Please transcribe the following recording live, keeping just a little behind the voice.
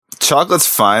chocolate's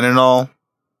fine and all,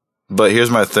 but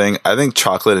here's my thing. I think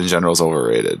chocolate in general is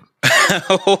overrated.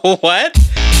 What?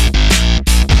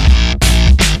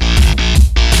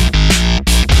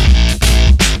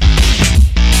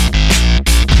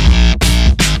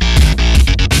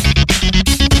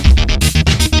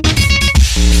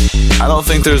 I don't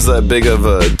think there's that big of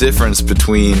a difference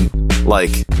between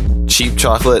like cheap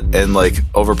chocolate and like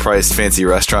overpriced fancy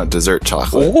restaurant dessert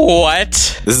chocolate. What?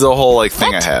 This is a whole like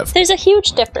thing I have. There's a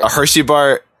huge difference. A Hershey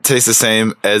bar tastes the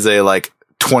same as a like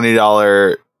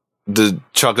 $20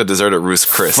 chocolate dessert at Roost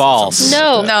Chris. False.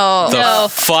 No. The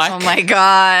fuck? Oh my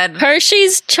god.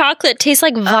 Hershey's chocolate tastes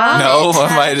like vomit. No,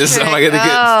 am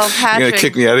I gonna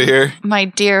kick me out of here? My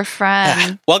dear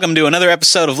friend. Welcome to another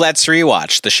episode of Let's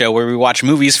Rewatch, the show where we watch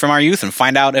movies from our youth and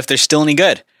find out if they're still any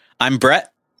good. I'm Brett.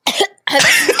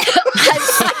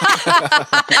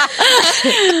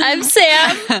 I'm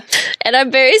Sam, and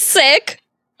I'm very sick.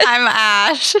 I'm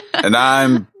Ash. And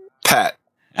I'm Pat.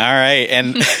 All right,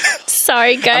 and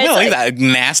Sorry, I'm guys. gonna leave that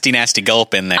nasty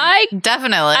gulp in there.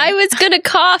 Definitely. I was gonna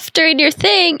cough during your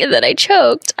thing, and then I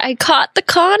choked. I caught the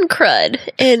con crud,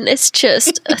 and it's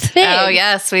just a thing. Oh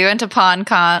yes, we went to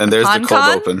PonCon. And there's the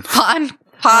cold open.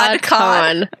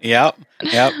 PodCon. Yep.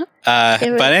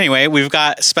 But anyway, we've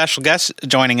got special guests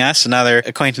joining us, another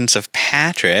acquaintance of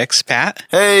Patrick's. Pat?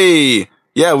 Hey,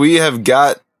 yeah, we have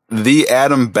got the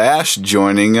Adam Bash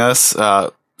joining us,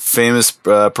 famous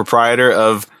proprietor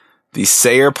of the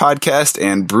Sayer podcast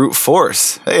and Brute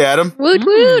Force. Hey, Adam. Woot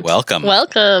woot. Welcome.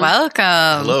 Welcome.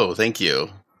 Hello, thank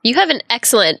you. You have an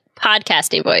excellent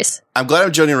podcasting voice. I'm glad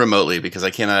I'm joining remotely because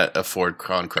I cannot afford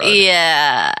Cron Crud.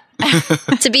 Yeah.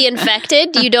 To be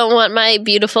infected, you don't want my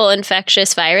beautiful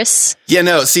infectious virus. Yeah,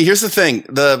 no, see, here's the thing.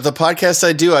 The podcast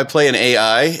I do, I play an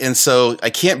AI, and so I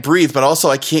can't breathe, but also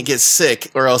I can't get sick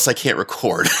or else I can't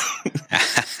record.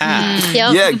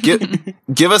 Yep. Yeah,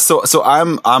 give us so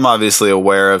I'm obviously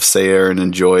aware of Sayer and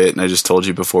enjoy it, and I just told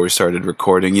you before we started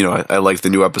recording, you know, I like the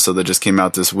new episode that just came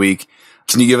out this week.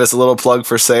 Can you give us a little plug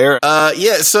for Sayer?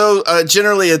 Yeah, so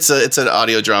generally it's an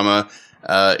audio drama.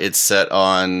 It's set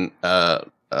on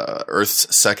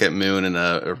Earth's second moon in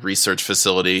a research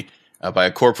facility by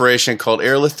a corporation called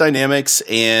Aerolith Dynamics,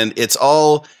 and it's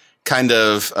all kind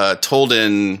of told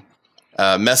in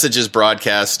messages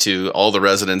broadcast to all the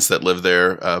residents that live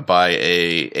there by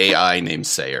a AI named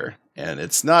Sayer. And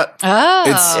it's not.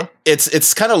 Oh.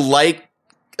 It's kind of like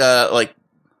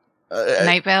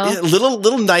Night Vale.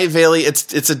 Little Night Vale.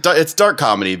 It's dark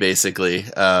comedy basically.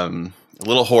 A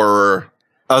little horror.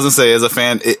 I was gonna say, as a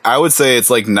fan, I would say it's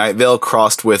like Night Vale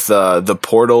crossed with the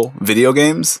Portal video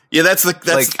games. Yeah, that's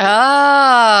great.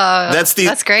 Yeah, that's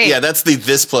the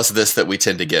this plus this that we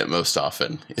tend to get most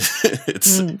often.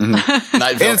 It's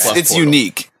Night Vale plus It's Portal.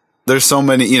 unique. There's so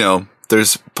many, you know,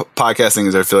 there's podcasting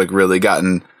has I feel like really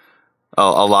gotten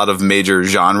a lot of major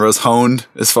genres honed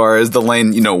as far as the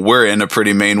lane. You know, we're in a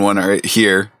pretty main one right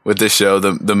here with this show,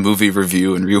 the movie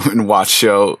review and watch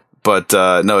show. But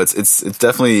no, it's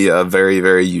definitely a very,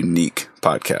 very unique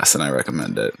podcast, and I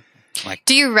recommend it.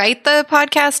 Do you write the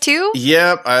podcast too?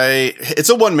 Yeah, it's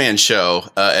a one-man show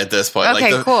at this point.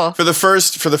 Okay, cool. For the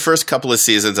first couple of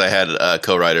seasons, I had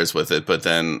co-writers with it, but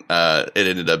then it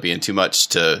ended up being too much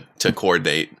to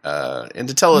coordinate and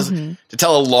to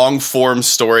tell a long-form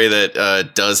story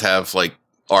that does have like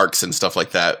arcs and stuff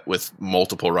like that with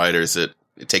multiple writers. It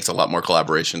takes a lot more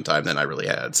collaboration time than I really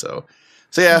had. So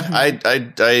yeah,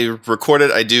 I record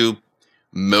it. I do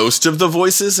most of the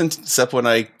voices, except when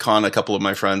I con a couple of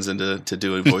my friends into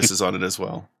doing voices on it as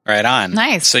well. Right on.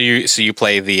 Nice. So you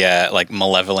play the like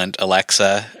malevolent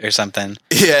Alexa or something?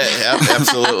 Yeah,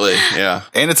 absolutely. Yeah,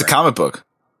 And it's a comic book.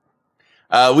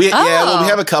 We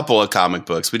have a couple of comic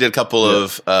books. We did a couple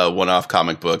of one-off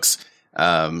comic books.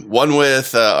 One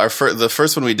with the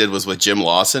first one we did was with Jim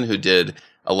Lawson, who did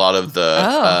a lot of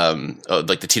the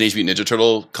like the Teenage Mutant Ninja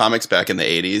Turtle comics back in the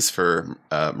 80s for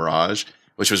Mirage,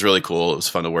 which was really cool. It was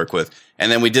fun to work with.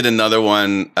 And then we did another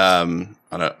one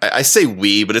I say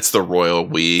we, but it's the royal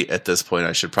we at this point.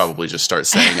 I should probably just start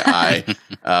saying I,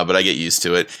 but I get used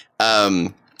to it.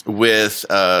 With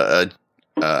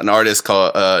an artist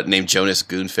named Jonas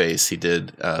Goonface. He did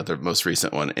the most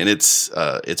recent one, and it's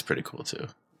pretty cool too.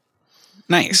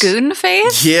 Nice.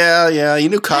 Goonface? Yeah. You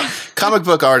know, comic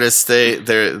book artists,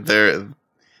 they're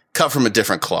cut from a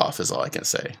different cloth is all I can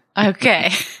say.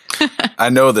 Okay. I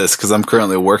know this because I'm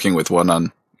currently working with one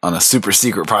on a super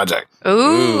secret project.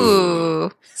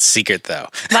 Ooh. Secret though.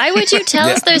 Why would you tell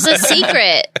us there's a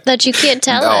secret that you can't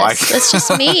tell us? That's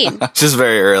just mean. Just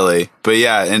very early. But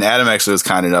yeah, and Adam actually was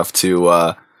kind enough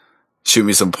to shoot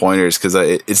me some pointers because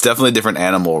it's definitely a different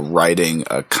animal writing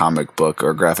a comic book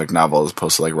or a graphic novel as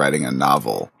opposed to like writing a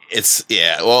novel. It's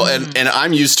well, and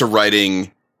I'm used to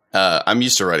writing. I'm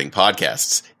used to writing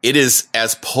podcasts. It is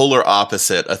as polar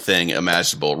opposite a thing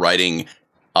imaginable, writing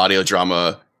audio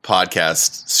drama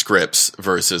podcast scripts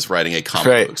versus writing a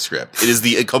comic book script. It is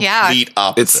the complete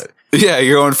opposite.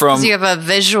 You're going from you have a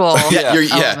visual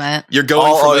element. You're going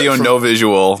all from audio, no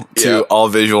visual to all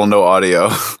visual, no audio.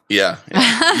 Yeah.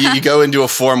 You go into a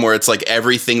form where it's like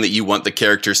everything that you want the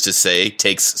characters to say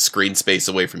takes screen space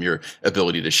away from your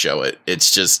ability to show it.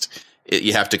 It's just,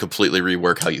 you have to completely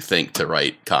rework how you think to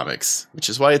write comics, which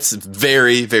is why it's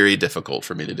very, very difficult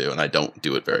for me to do. And I don't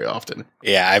do it very often.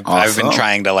 Yeah. I've been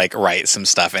trying to like write some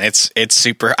stuff, and it's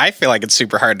super, I feel like it's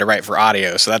super hard to write for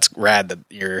audio. So that's rad that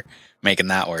you're making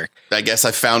that work. I guess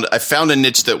I found a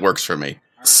niche that works for me.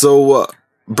 So,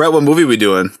 Brett, what movie we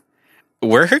doing?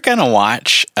 We're gonna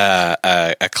watch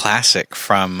a classic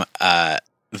from the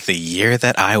year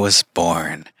that I was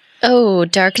born. Oh,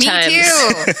 Dark Me Times.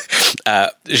 too.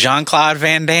 Jean-Claude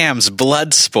Van Damme's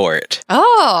Bloodsport.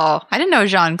 Oh, I didn't know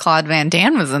Jean-Claude Van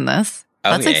Damme was in this.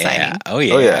 That's exciting. Oh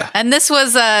yeah. And this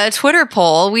was a Twitter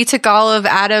poll. We took all of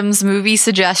Adam's movie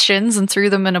suggestions and threw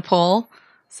them in a poll.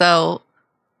 So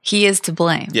he is to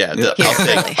blame. Yeah,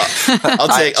 I'll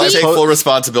take full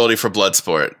responsibility for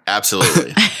Bloodsport.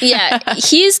 Absolutely. Yeah,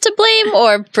 he's to blame,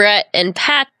 or Brett and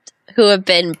Pat, who have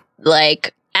been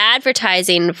like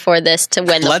advertising for this to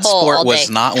win the poll. Bloodsport was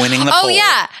not winning the poll. Oh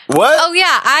yeah. What? Oh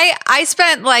yeah. I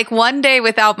spent like one day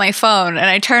without my phone, and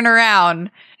I turn around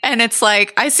and it's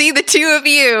like I see the two of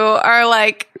you are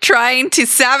like trying to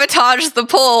sabotage the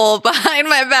poll behind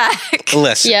my back.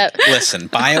 Listen,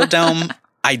 Biodome,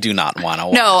 I do not want to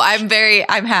watch. No, I'm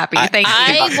happy. Thank you.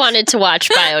 I wanted to watch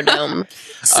Biodome.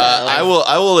 So. I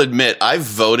will admit I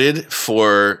voted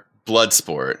for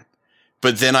Bloodsport,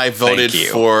 but then I voted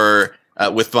for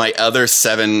with my other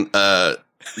 7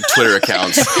 Twitter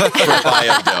accounts for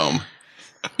Biodome.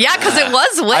 Yeah, because it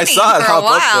was winning I saw it for a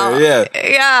while.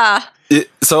 Yeah.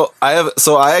 So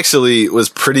I actually was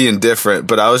pretty indifferent,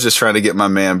 but I was just trying to get my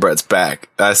man Brett's back.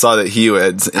 I saw that he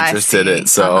was interested in it,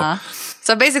 so.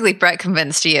 So basically, Brett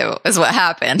convinced you is what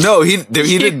happened. No, he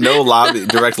did no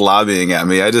direct lobbying at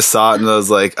me. I just saw it and I was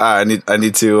like, I need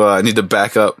to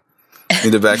back up.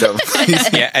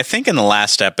 Yeah, I think in the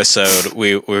last episode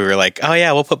we were like, oh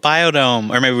yeah, we'll put Biodome,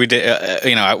 or maybe we did.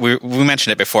 We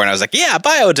mentioned it before, and I was like, yeah,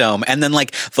 Biodome. And then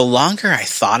like the longer I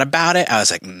thought about it, I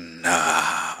was like, no.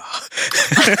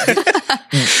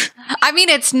 I mean,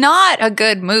 it's not a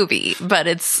good movie, but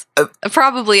it's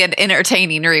probably an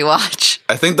entertaining rewatch.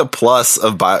 I think the plus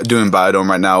of doing Biodome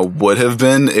right now would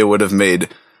have made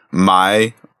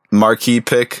my marquee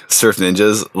pick, Surf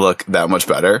Ninjas, look that much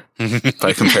better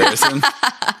by comparison.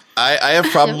 I have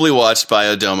probably watched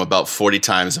Biodome about 40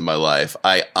 times in my life.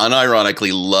 I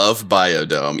unironically love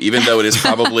Biodome, even though it is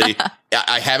probably...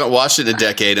 I haven't watched it in a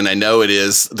decade, and I know it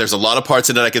is. There's a lot of parts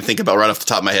in it I can think about right off the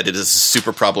top of my head. It is a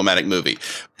super problematic movie.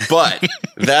 But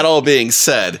that all being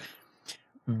said,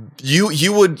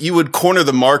 you would corner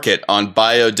the market on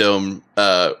Biodome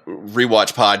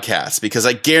rewatch podcasts, because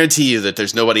I guarantee you that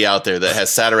there's nobody out there that has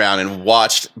sat around and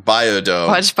watched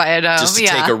Biodome just to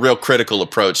take a real critical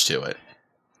approach to it.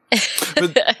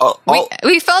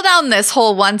 We fell down this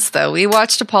hole once, though. We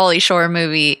watched a Pauly Shore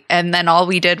movie, and then all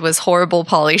we did was horrible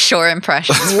Pauly Shore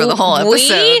impressions for the whole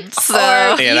episode.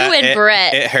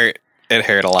 Brett. It hurt. It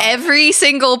hurt a lot. Every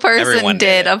single person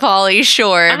did a Pauly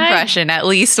Shore impression at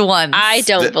least once. I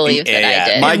don't believe that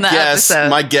I did.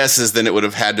 My guess is then it would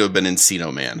have had to have been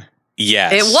Encino Man.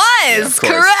 Yes, it was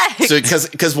correct. So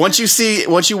because once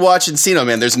you watch Encino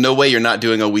Man, there's no way you're not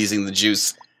doing a Wheezing the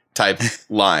Juice type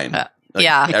line.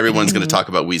 Everyone's going to talk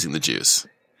about Wheezing the Juice.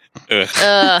 It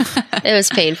was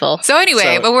painful. So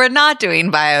anyway, but we're not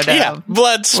doing Biodome. Yeah,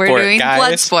 Bloodsport. We're doing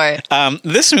guys. Bloodsport.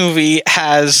 This movie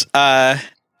has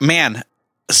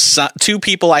two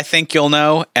people I think you'll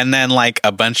know, and then like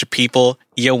a bunch of people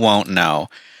you won't know.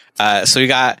 So we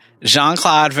got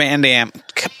Jean-Claude Van Damme.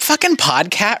 Fucking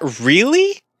Podcat,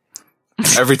 really?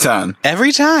 Every time.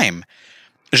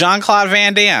 Jean-Claude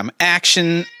Van Damme,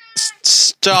 action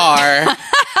star.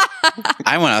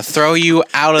 I want to throw you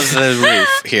out of the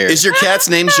roof here. Is your cat's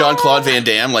name Jean-Claude Van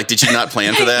Damme? Like, did you not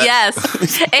plan for that? Yes.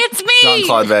 It's me.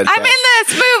 Jean-Claude Van Damme. I'm in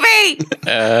this movie.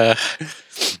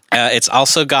 It's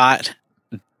also got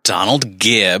Donald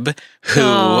Gibb,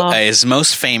 who is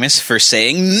most famous for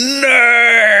saying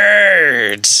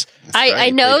nerds.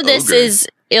 I know this is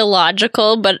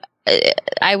illogical, but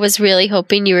I was really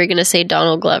hoping you were going to say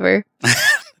Donald Glover.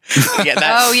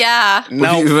 Yeah.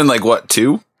 No. Even like what,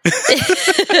 2?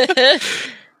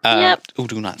 Yep. Oh,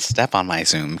 do not step on my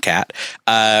Zoom, cat.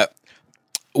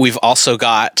 We've also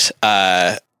got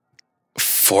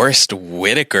Forrest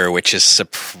Whitaker, which is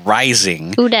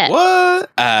surprising. Who dat? What?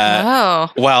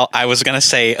 Well, I was going to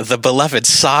say the beloved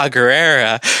Saw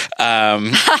Gerrera.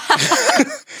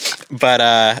 But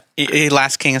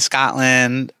Last King of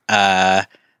Scotland, that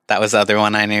was the other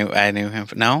one I knew him.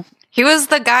 No? He was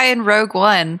the guy in Rogue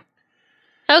One.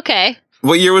 Okay.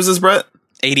 What year was this, Brett?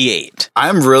 88.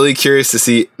 I'm really curious to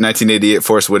see 1988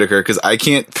 Forrest Whitaker because I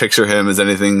can't picture him as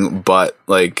anything but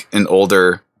like an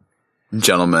older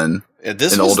gentleman,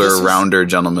 rounder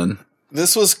gentleman.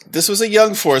 This was a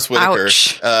young Forrest Whitaker.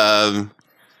 Ouch.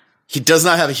 He does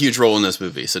not have a huge role in this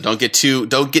movie, so don't get too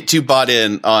bought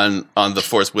in on the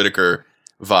Forrest Whitaker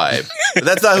vibe. But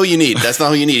that's not who you need. That's not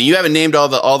who you need. You haven't named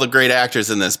all the great actors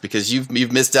in this because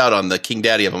you've missed out on the King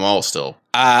Daddy of them all still.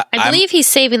 I believe he's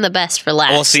saving the best for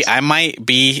last. Well, see, I might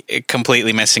be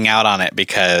completely missing out on it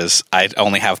because I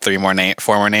only have four more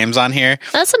names on here.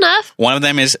 That's enough. One of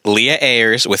them is Leah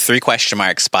Ayres with 3 question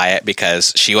marks by it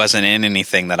because she wasn't in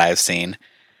anything that I've seen.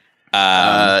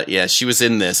 Yeah, she was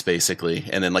in this basically,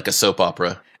 and then like a soap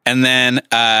opera. And then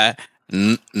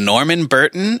Norman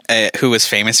Burton, who was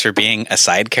famous for being a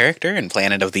side character in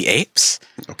Planet of the Apes.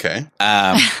 Okay.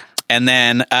 And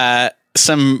then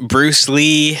some Bruce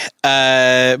Lee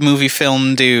movie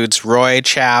film dudes, Roy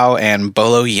Chow and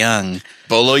Bolo Young.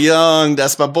 Bolo Young,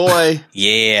 that's my boy.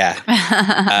 Yeah.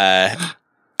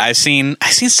 I've seen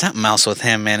something else with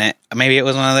him in it. Maybe it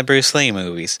was one of the Bruce Lee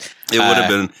movies. It would have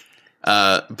been.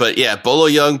 But yeah, Bolo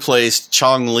Young plays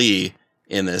Chong Li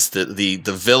in this, the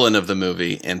villain of the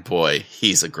movie, and boy,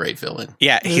 he's a great villain.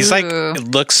 Yeah, he's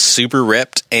looks super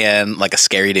ripped and like a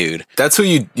scary dude. That's who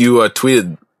you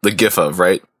tweeted the GIF of,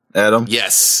 right, Adam?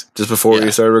 Yes. Just before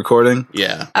we started recording?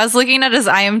 Yeah. I was looking at his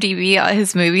IMDb,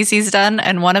 his movies he's done,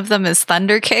 and one of them is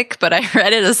Thunder Kick, but I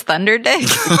read it as Thunder Dick.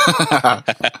 I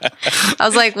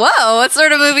was like, whoa, what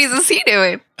sort of movies is he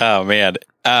doing? Oh, man.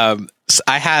 So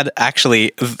I had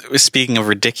actually, speaking of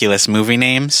ridiculous movie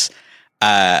names,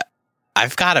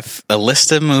 I've got a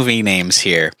list of movie names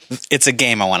here. It's a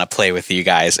game I want to play with you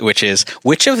guys, which is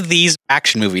which of these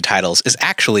action movie titles is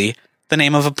actually the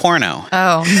name of a porno?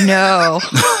 Oh, no.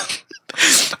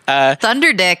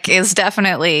 Thunder Dick is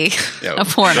definitely a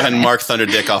porno. Go ahead and mark Thunder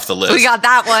Dick off the list. We got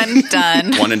that one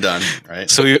done. One and done, right?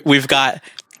 So we've got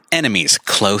Enemies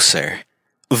Closer,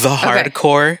 The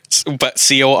Hardcore, but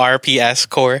CORPS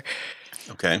core.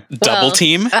 Okay. Double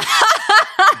Team,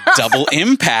 Double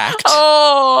Impact,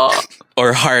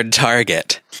 or Hard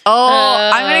Target.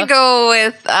 I'm going to go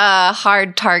with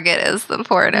Hard Target as the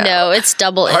porno. No, it's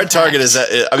Double Hard Impact. Target is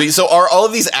that. I mean, so are all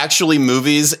of these actually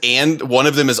movies and one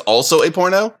of them is also a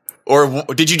porno? Or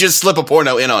did you just slip a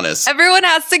porno in on us? Everyone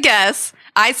has to guess.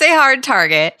 I say Hard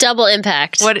Target. Double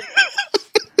Impact.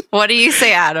 What do you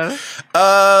say, Adam?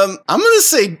 I'm going to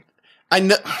say, I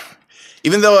know,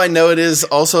 even though I know it is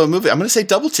also a movie, I'm going to say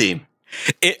Double Team.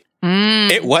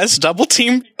 It was Double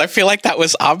Team. I feel like that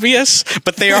was obvious,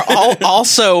 but they are all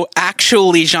also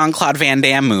actually Jean-Claude Van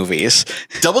Damme movies.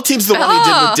 Double Team's the one he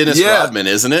did with Dennis Rodman,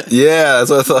 isn't it? Yeah, that's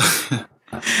what I thought.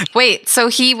 Wait, so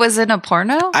he was in a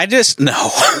porno? I just no.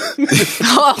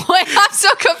 Oh, wait, I'm so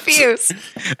confused.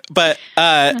 But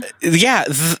I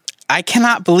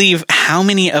cannot believe how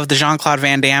many of the Jean-Claude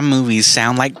Van Damme movies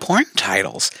sound like porn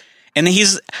titles. And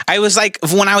I was like,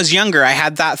 when I was younger, I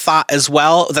had that thought as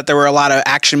well, that there were a lot of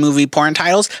action movie porn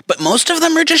titles, but most of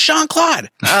them are just Jean-Claude.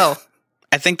 Oh.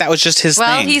 I think that was just his thing.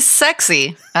 Well, he's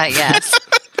sexy, I guess.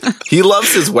 He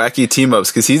loves his wacky team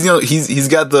ups because he's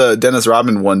got the Dennis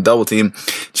Rodman one, Double Team.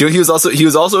 Do you know he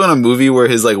was also in a movie where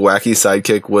his like wacky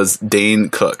sidekick was Dane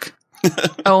Cook.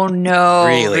 Oh no.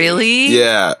 Really?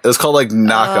 Yeah. It was called like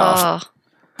Knockoff.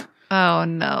 Oh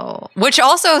no. Which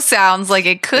also sounds like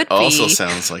it could be. Also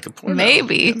sounds like a porno.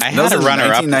 Maybe. I had a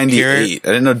runner-up here. 1998. I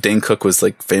didn't know Dane Cook was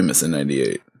like famous in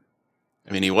 98.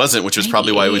 I mean, he wasn't, which was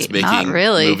probably why he was making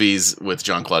movies with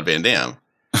Jean-Claude Van Damme.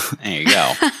 There you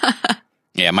go.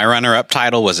 Yeah, my runner-up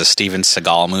title was a Steven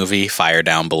Seagal movie, Fire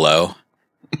Down Below.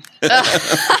 Ew.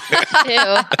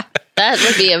 That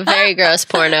would be a very gross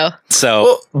porno.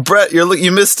 So, well, Brett,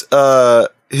 you missed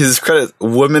his credit.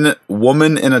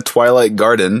 Woman in a Twilight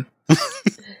Garden.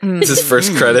 It's his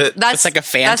first credit. That's like a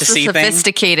fantasy thing.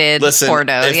 Sophisticated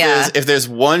porno. If there's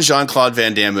one Jean-Claude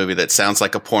Van Damme movie that sounds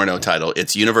like a porno title,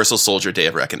 it's Universal Soldier: Day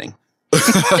of Reckoning.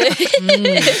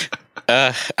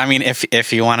 I mean,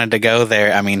 if you wanted to go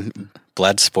there, I mean,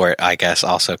 Bloodsport, I guess,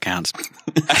 also counts. Take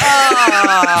it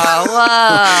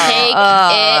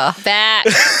back.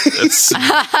 It's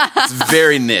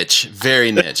very niche.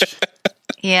 Very niche.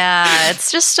 Yeah,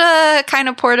 it's just a kind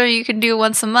of porno you can do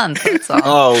once a month. That's all.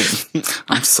 Oh,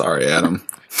 I'm sorry, Adam.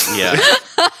 Yeah.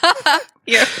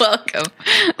 You're welcome.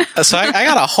 So I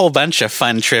got a whole bunch of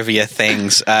fun trivia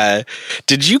things.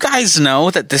 Did you guys know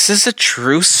that this is a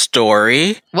true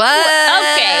story?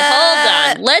 What? Okay,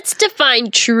 hold on. Let's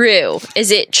define true.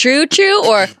 Is it true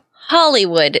or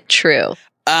Hollywood true?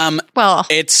 Well,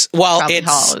 It's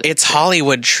Hollywood.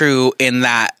 Hollywood true in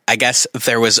that I guess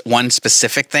there was one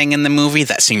specific thing in the movie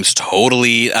that seems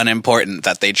totally unimportant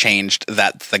that they changed,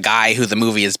 that the guy who the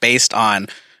movie is based on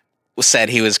said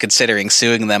he was considering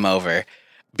suing them over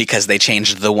because they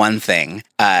changed the one thing.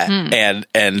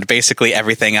 And basically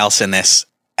everything else in this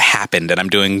happened, and I'm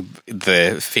doing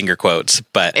the finger quotes,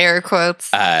 but air quotes.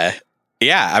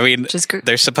 yeah, I mean, Just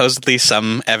there's supposedly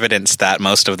some evidence that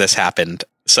most of this happened.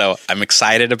 So I'm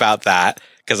excited about that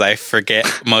because I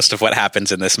forget most of what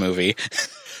happens in this movie.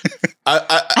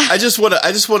 I just want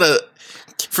to,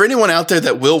 for anyone out there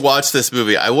that will watch this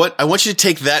movie, I want you to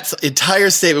take that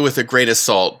entire statement with a grain of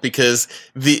salt, because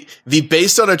the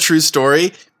based on a true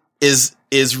story is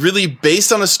really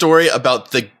based on a story about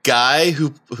the guy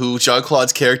who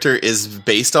Jean-Claude's character is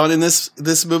based on in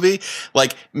this movie,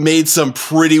 like made some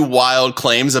pretty wild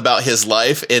claims about his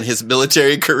life and his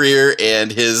military career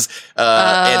and his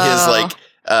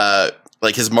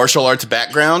like his martial arts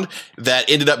background that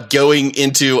ended up going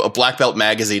into a black belt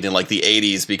magazine in like the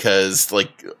 80s because like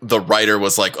the writer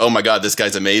was like, "Oh my God, this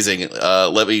guy's amazing.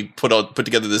 Let me put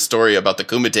together this story about the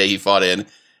Kumite he fought in."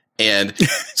 And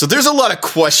so there's a lot of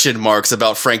question marks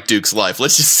about Frank Duke's life.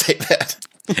 Let's just say that.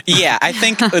 Yeah, I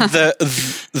think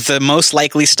the most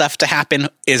likely stuff to happen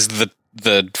is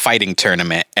the fighting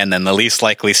tournament, and then the least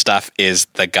likely stuff is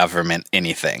the government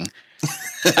anything.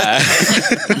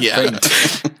 Yeah.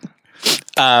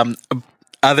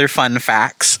 Other fun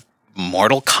facts: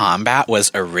 Mortal Kombat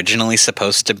was originally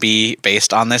supposed to be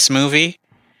based on this movie.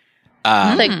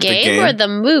 The game or the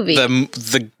movie?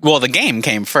 The game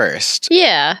came first.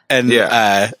 Yeah. And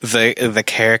the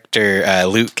character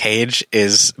Luke Cage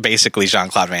is basically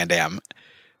Jean-Claude Van Damme.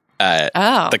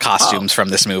 The costumes from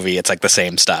this movie, it's like the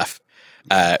same stuff.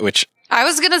 Which I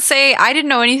was gonna say, I didn't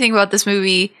know anything about this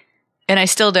movie, and I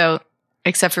still don't,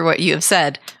 except for what you have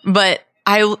said. But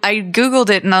I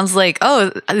Googled it and I was like,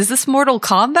 oh, is this Mortal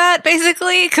Kombat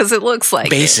basically? Because it looks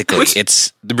like basically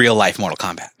it's the real life Mortal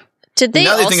Kombat. Did they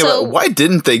Now they think about why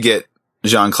didn't they get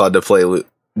Jean-Claude to play Luke?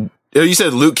 Oh, you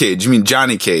said Luke Cage. You mean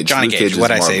Johnny Cage? Johnny Luke Cage. is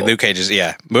What I say? Marvel. Luke Cage is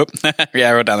Whoop. Yeah,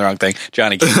 I wrote down the wrong thing.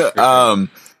 Johnny Cage. That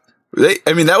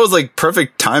was like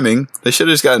perfect timing. They should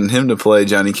have just gotten him to play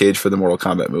Johnny Cage for the Mortal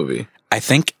Kombat movie. I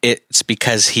think it's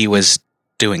because he was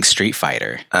doing Street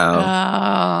Fighter.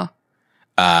 Oh,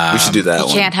 We should do that you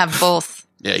one. can't have both.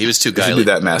 Yeah, he was too We should do guiley.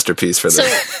 that masterpiece for So,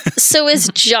 them. so is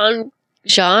John?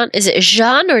 Is it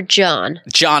Jean or John?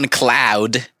 John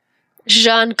Cloud.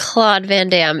 Jean-Claude Van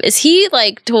Damme. Is he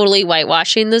like totally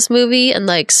whitewashing this movie and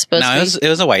like supposed No, to it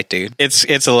was a white dude. It's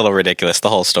a little ridiculous, the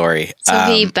whole story. so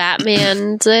he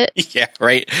Batman's it? Yeah,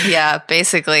 right. Yeah,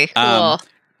 basically. Cool.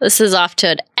 This is off to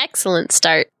an excellent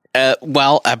start.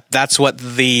 That's what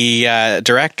the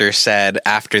director said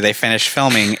after they finished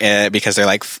filming, because they're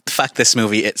like, fuck this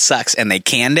movie, it sucks, and they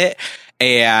canned it,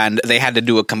 and they had to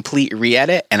do a complete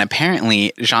re-edit, and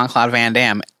apparently Jean-Claude Van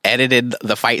Damme edited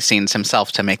the fight scenes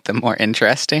himself to make them more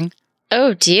interesting.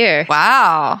 Oh dear.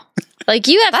 Wow. Like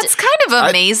you have That's kind of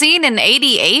amazing. In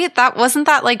 '88, wasn't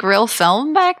that like real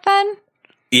film back then?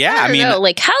 Yeah, I don't know,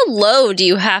 like how low do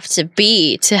you have to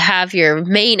be to have your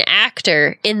main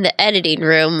actor in the editing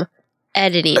room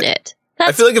editing it?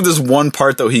 I feel like if there's one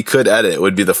part though he could edit, it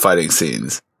would be the fighting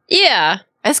scenes. Yeah.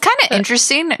 It's kind of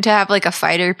interesting to have like a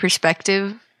fighter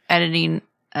perspective editing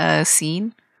a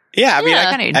scene. yeah, I mean,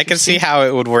 Yeah. Kinda I can see interesting. how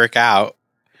it would work out.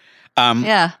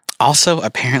 Yeah. Also,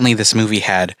 apparently this movie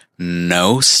had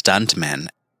no stuntmen.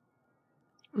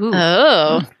 Ooh.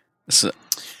 Oh. So,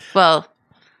 Well,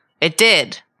 it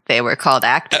did. They were called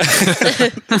actors.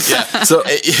 Yeah. So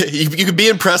You could be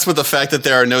impressed with the fact that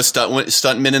there are no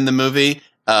stuntmen in the movie.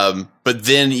 But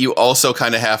then you also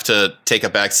kind of have to take a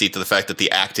backseat to the fact that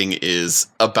the acting is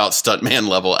about stuntman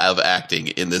level of acting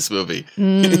in this movie.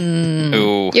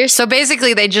 ooh. So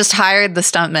basically, they just hired the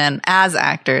stuntmen as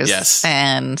actors. Yes.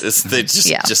 And They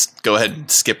Yeah. just go ahead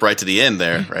and skip right to the end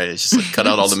there, right? It's just like cut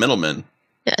out all the middlemen.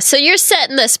 Yeah. So you're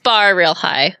setting this bar real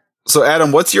high. So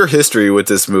Adam, what's your history with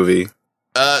this movie?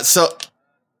 So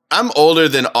I'm older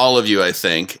than all of you, I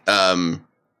think,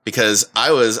 because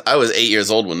I was 8 years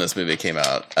old when this movie came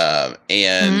out,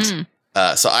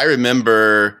 so I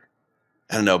remember.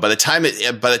 I don't know. By the time it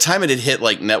had hit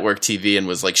like network TV and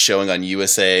was like showing on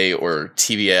USA or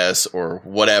TBS or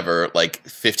whatever, like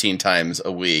 15 times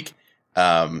a week,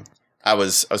 I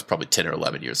was probably 10 or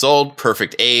 11 years old.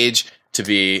 Perfect age to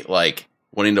be like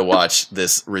wanting to watch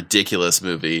this ridiculous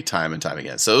movie time and time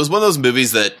again. So it was one of those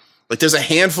movies that, like, there's a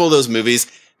handful of those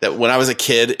movies that when I was a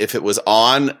kid, if it was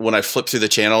on, when I flipped through the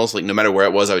channels, like no matter where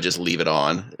it was, I would just leave it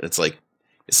on. It's like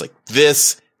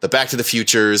this, the Back to the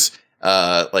Futures,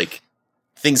 like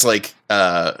things like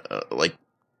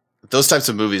those types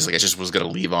of movies, like I just was going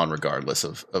to leave on regardless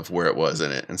of where it was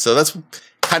in it. And so that's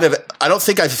kind of, I don't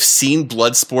think I've seen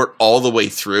Bloodsport all the way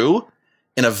through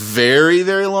in a very,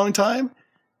 very long time,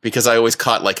 because I always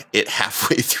caught like it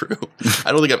halfway through.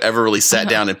 I don't think I've ever really sat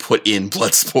down and put in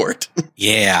Bloodsport.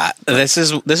 Yeah, this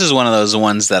is one of those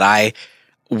ones that I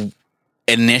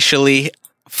initially,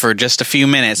 for just a few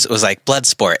minutes, was like,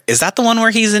 Bloodsport. Is that the one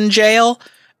where he's in jail?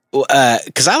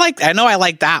 Because I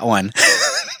like that one.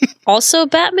 Also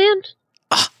Batman?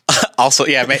 Also,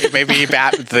 yeah, maybe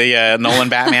the Nolan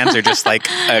Batmans are just like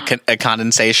a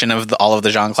condensation of all of the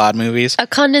Jean-Claude movies. A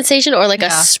condensation or like a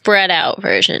spread out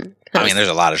version? I mean, there's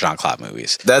a lot of Jean-Claude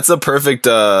movies. That's a perfect,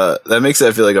 that makes it,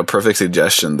 I feel like, a perfect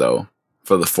suggestion, though,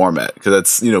 for the format. Because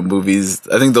that's, movies,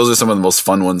 I think those are some of the most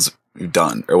fun ones you've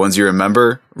done, or ones you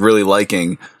remember really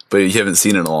liking, but you haven't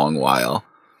seen in a long while.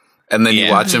 And then you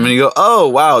watch them and you go, oh,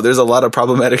 wow, there's a lot of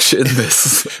problematic shit in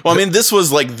this. Well, I mean, this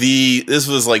was like the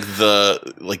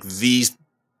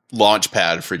launch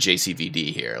pad for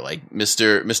JCVD here. Like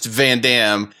Mr. Van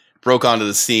Damme broke onto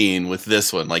the scene with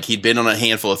this one. Like, he'd been on a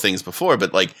handful of things before,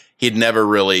 but like he'd never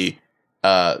really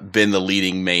been the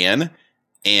leading man.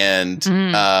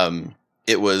 And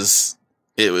it was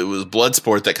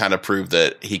Bloodsport that kind of proved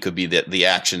that he could be the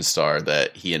action star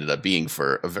that he ended up being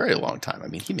for a very long time. I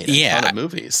mean, he made a ton of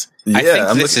movies. I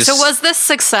think this is, so was this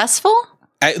successful?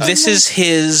 This is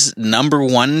his number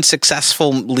one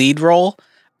successful lead role.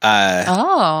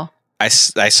 I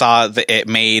saw that it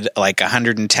made like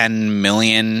 110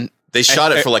 million. They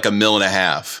shot it for like $1.5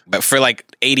 million. But for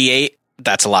like 88,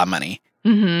 that's a lot of money.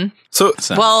 Mm-hmm. So,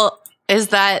 well, is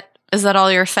that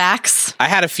all your facts? I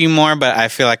had a few more, but I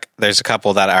feel like there's a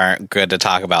couple that aren't good to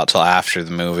talk about till after the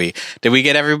movie. Did we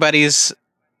get everybody's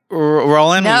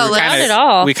rolling? No, not at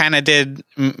all. We kind of did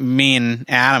me and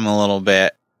Adam a little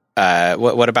bit.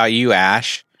 What about you,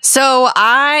 Ash? So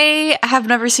I have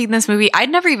never seen this movie. I'd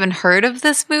never even heard of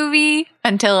this movie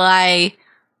until I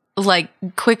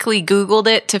quickly Googled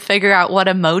it to figure out what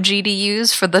emoji to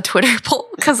use for the Twitter poll,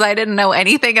 because I didn't know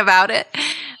anything about it.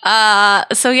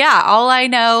 So yeah, all I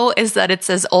know is that it's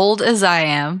as old as I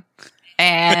am,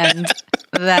 and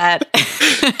that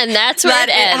and that's where that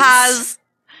it ends.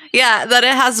 That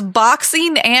it has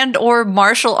boxing and or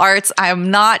martial arts.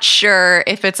 I'm not sure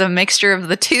if it's a mixture of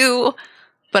the two,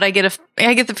 but I get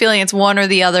the feeling it's one or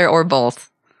the other or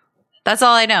both. That's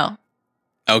all I know.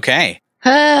 Okay.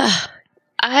 I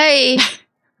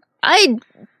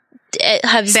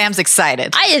have Sam's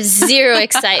excited. I have zero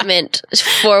excitement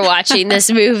for watching this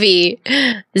movie.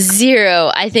 Zero.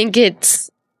 I think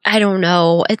I don't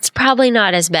know. It's probably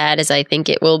not as bad as I think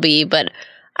it will be, but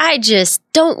I just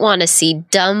don't want to see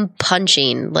dumb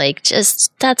punching. Like,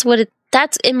 just, that's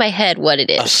in my head what it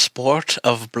A is. sport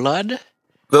of blood?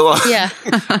 Yeah.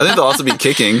 I think they'll also be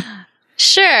kicking.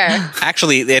 Sure.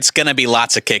 Actually, it's going to be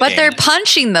lots of kicking. But they're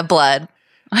punching the blood.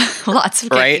 Lots of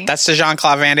kicking. Right? That's the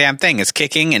Jean-Claude Van Damme thing. It's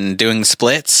kicking and doing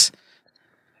splits.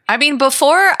 I mean,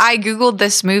 before I Googled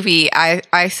this movie,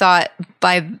 I thought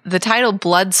by the title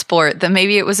Bloodsport that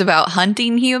maybe it was about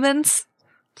hunting humans.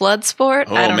 Bloodsport?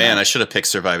 Oh, man, I should have picked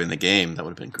Surviving the Game. That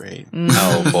would have been great.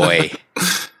 Oh, boy.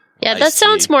 Yeah, that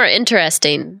sounds more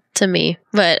interesting to me,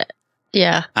 but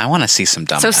yeah. I want to see some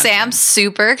dumb So punching. Sam's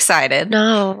super excited.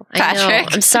 No, I know.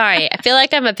 Patrick? I'm sorry. I feel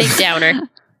like I'm a big downer.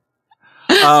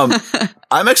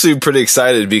 I'm actually pretty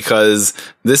excited because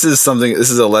this is a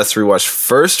less rewatch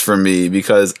first for me,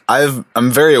 because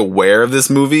I'm very aware of this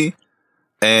movie,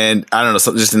 and I don't know,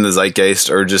 something just in the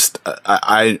zeitgeist, or just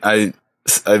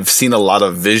I've seen a lot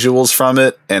of visuals from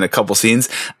it and a couple scenes.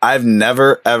 I've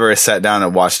never ever sat down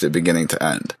and watched it beginning to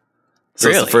end. So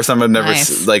Really? It's the first time I've never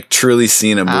Nice. truly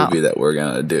seen a movie that we're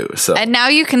gonna do. So And now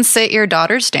you can sit your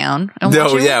daughters down and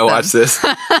watch it with them. watch this.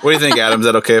 What do you think, Adam? Is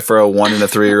that okay for a 1 and a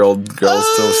 3-year-old girls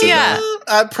to sit yeah. down?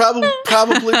 I probably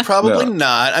No.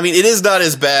 not. I mean, it is not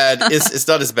as bad. It's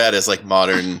not as bad as like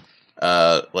modern,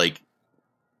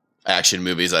 action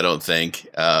movies. I don't think.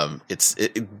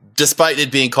 Despite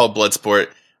it being called Bloodsport,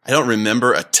 I don't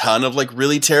remember a ton of like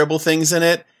really terrible things in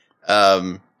it.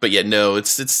 But yeah, no,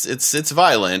 it's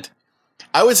violent.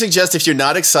 I would suggest, if you're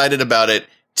not excited about it,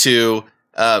 to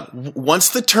once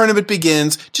the tournament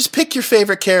begins, just pick your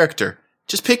favorite character.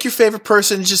 just pick your favorite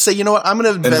person and just say, you know what, I'm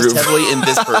going to invest heavily in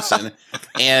this person.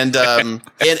 And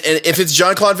if it's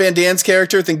Jean-Claude Van Damme's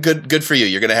character, then good for you.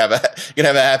 You're going to have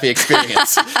a happy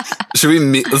experience.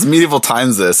 Let's medieval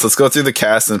times this. Let's go through the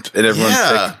cast and everyone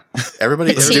pick.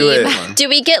 Everybody do it. Do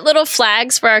we get little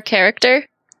flags for our character?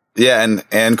 Yeah,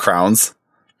 and crowns.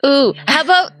 Ooh, how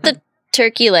about the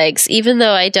turkey legs? Even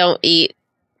though I don't eat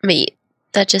meat,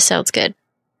 that just sounds good.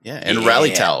 Yeah, and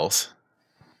rally towels.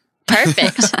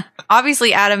 Perfect.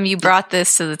 Obviously, Adam, you brought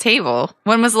this to the table.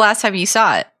 When was the last time you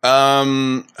saw it?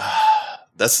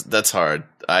 That's hard.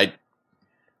 I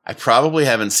probably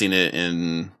haven't seen it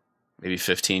in maybe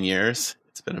 15 years.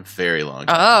 It's been a very long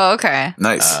time. Oh, okay.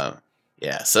 Nice.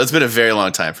 Yeah, so it's been a very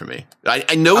long time for me.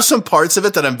 I know some parts of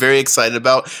it that I'm very excited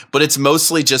about, but it's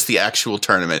mostly just the actual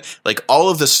tournament. Like, all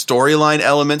of the storyline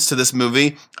elements to this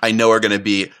movie, I know are going to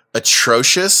be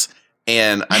atrocious,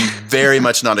 and I'm very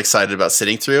much not excited about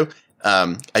sitting through.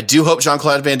 I do hope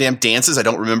Jean-Claude Van Damme dances. I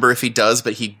don't remember if he does,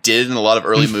 but he did in a lot of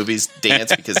early movies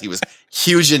dance because he was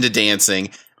huge into dancing.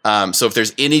 So if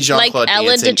there's any Jean-Claude like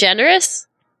Ellen dancing, DeGeneres?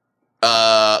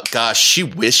 Gosh, she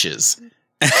wishes.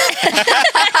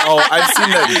 Oh, I've seen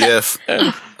that GIF.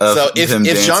 So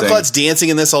if Jean-Claude's dancing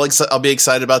in this, I'll be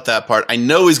excited about that part. I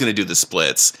know he's going to do the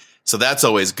splits, so that's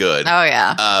always good. Oh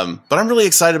yeah. But I'm really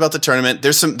excited about the tournament.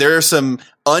 There are some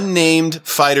unnamed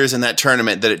fighters in that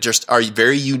tournament that just are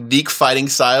very unique fighting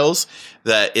styles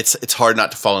that it's hard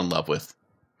not to fall in love with.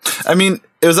 I mean,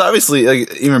 it was obviously,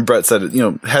 like even Brett said,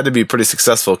 it, had to be pretty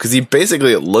successful because he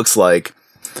basically, it looks like,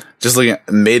 just looking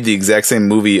at, made the exact same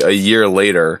movie a year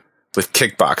later with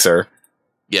Kickboxer.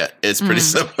 Yeah, it's pretty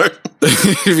similar.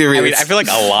 I feel like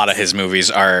a lot of his movies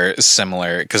are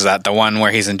similar because the one where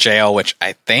he's in jail, which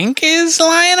I think is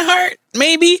Lionheart,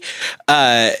 maybe,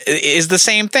 is the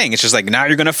same thing. It's just like, now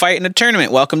you're going to fight in a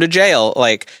tournament. Welcome to jail.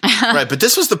 Like, right. But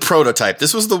this was the prototype.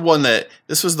 This was the one that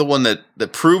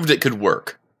proved it could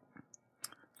work.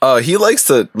 He likes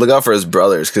to look out for his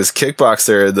brothers because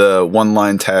Kickboxer, the one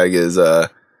line tag is,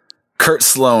 Kurt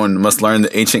Sloan must learn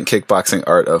the ancient kickboxing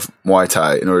art of Muay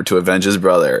Thai in order to avenge his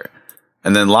brother.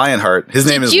 And then Lionheart, his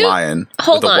name is Lion,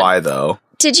 with a Y though.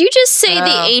 Did you just say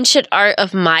the ancient art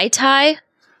of Muay Thai?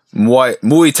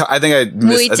 Muay Thai. I think I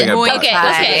missed. Okay. Muay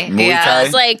Yeah, Thai. I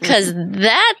was like, because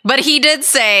that. But he did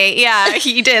say, yeah,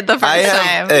 he did the first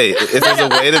time. Hey, if there's a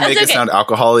way to make it sound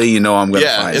alcohol-y, I'm going to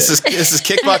find this it. This is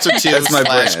Kickboxer 2 That's my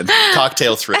brand.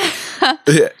 Cocktail 3.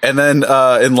 And then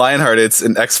in Lionheart, it's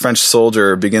an ex-French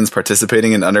soldier begins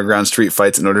participating in underground street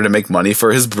fights in order to make money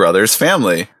for his brother's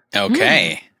family.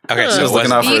 Okay. Okay, So so he's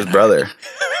looking out for his brother.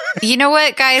 You know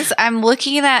what, guys? I'm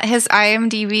looking at his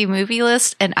IMDb movie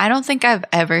list, and I don't think I've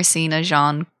ever seen a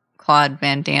Jean-Claude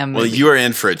Van Damme movie. Well, you are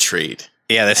in for a treat.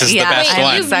 Yeah, this is the best I'm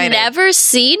one. You've excited. never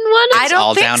seen one? I don't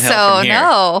all think downhill so, from here.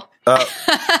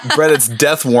 no. Brett, it's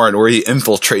Death Warrant, where he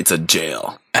infiltrates a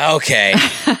jail. Okay.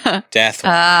 Death.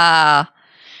 And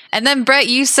then, Brett,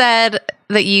 you said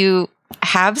that you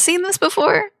have seen this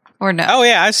before, or no? Oh,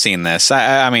 yeah, I've seen this.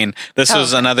 I mean, this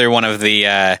was another one of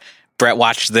the... Brett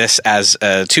watched this as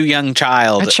a too young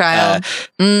child. A child.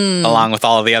 Along with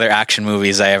all of the other action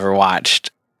movies I ever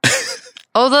watched.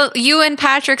 Although you and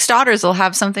Patrick's daughters will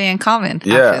have something in common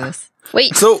after this.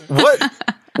 Wait. So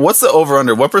what's the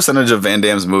over-under? What percentage of Van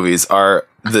Damme's movies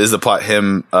is the plot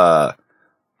him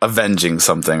avenging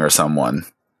something or someone?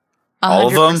 All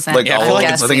of them? Like, Yeah, all of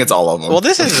them? I think it's all of them. Well,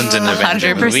 this isn't an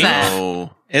Avenger movie. 100%.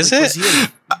 Oh, Is was it? he in-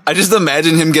 I just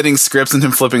imagine him getting scripts and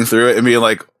him flipping through it and being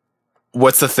like,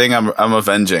 what's the thing I'm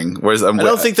avenging? I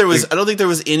don't think there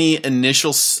was any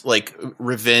initial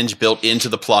revenge built into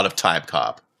the plot of Time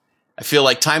Cop. I feel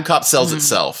like Time Cop sells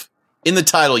itself. In the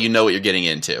title, you know what you're getting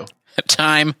into.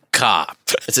 Time Cop.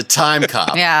 It's a time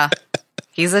cop. Yeah.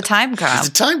 He's a time cop. He's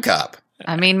a time cop.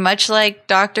 I mean, much like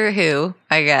Doctor Who,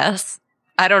 I guess.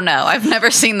 I don't know. I've never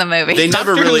seen the movie. They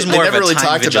never Doctor really Who's more of a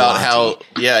talked time about how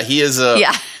he is a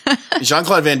yeah.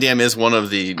 Jean-Claude Van Damme is one of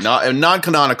the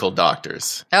non-canonical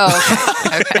doctors.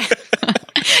 Oh, okay.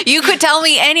 You could tell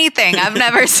me anything. I've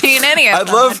never seen any of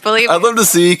them. I'd love to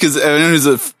see, because anyone who's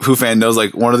a Who fan knows,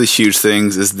 like, one of the huge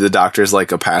things is the Doctor's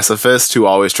like a pacifist who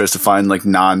always tries to find like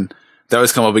they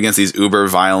always come up against these uber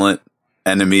violent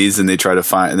enemies, and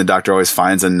and the Doctor always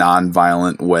finds a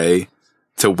non-violent way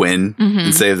to win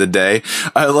and save the day.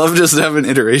 I love just to have an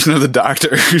iteration of the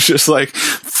Doctor who's just like,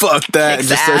 fuck that. And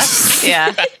just starts,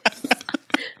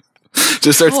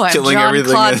 just starts killing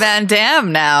everything. Jean-Claude Van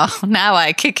Damme now. Now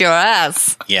I kick your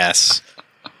ass. Yes.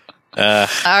 All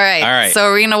right.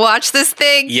 So we're going to watch this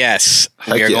thing? Yes.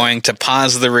 Heck We are yeah. going to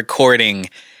pause the recording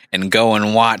and go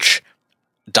and watch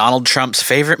Donald Trump's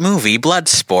favorite movie,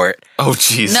 Bloodsport. Oh,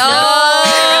 jeez. No.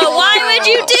 Why would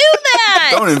you do that?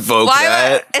 that? Don't invoke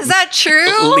that. Is that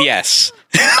true? Yes.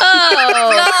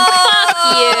 Oh, fuck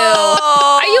you.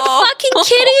 Are you fucking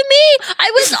kidding me?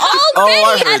 I was Oh, I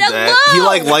already heard at a that.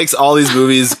 low. He likes all these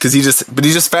movies because he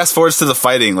just fast forwards to the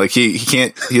fighting. Like he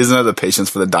doesn't have the patience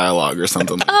for the dialogue or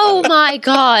something. Like Oh my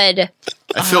god.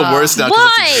 I feel worse now because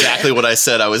Why? that's exactly what I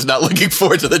said. I was not looking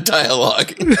forward to the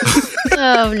dialogue.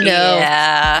 Oh no.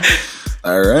 Yeah.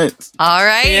 All right. All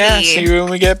right. Yeah, see you when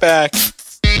we get back.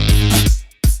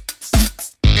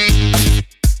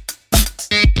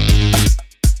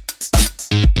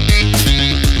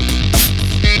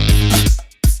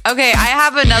 Okay, I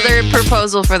have another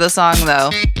proposal for the song though.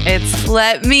 It's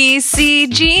 "Let Me See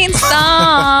Jean's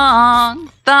thong,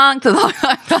 thong to thong,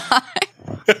 thong."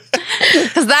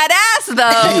 Because that ass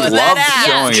though, He that loves ass.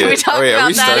 showing Can we it. talk Oh, yeah, about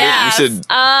we that started. ass? We should.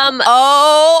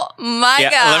 Oh my Yeah,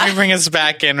 god! let me bring us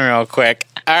back in real quick.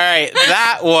 All right,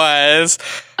 that was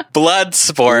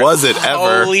Bloodsport. Was it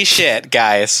ever? Holy shit,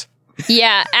 guys.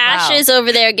 Yeah, Ash Wow. is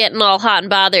over there getting all hot and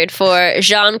bothered for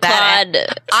Jean-Claude.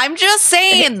 I'm just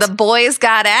saying, the boy's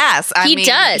got ass. I He mean,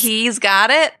 does. He's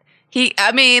got it.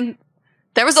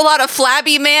 There was a lot of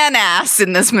flabby man ass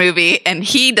in this movie, and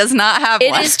he does not have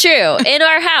It one. is true. In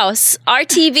our house, our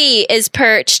TV is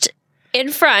perched in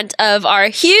front of our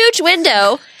huge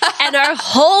window, and our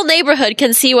whole neighborhood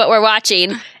can see what we're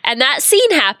watching. And that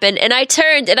scene happened, and I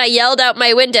turned and I yelled out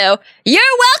my window, "You're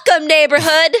welcome,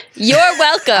 neighborhood! You're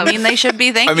welcome!" I mean, they should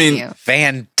be thanking you.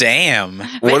 Van Damme.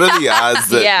 What are the odds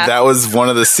that Yeah. that was one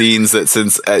of the scenes that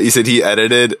since you said he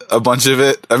edited a bunch of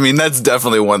it? I mean, that's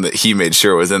definitely one that he made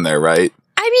sure was in there, right?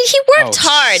 I mean, he worked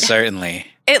hard. Certainly.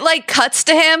 It like cuts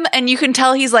to him, and you can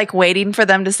tell he's like waiting for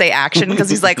them to say action because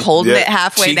he's like holding Yeah, it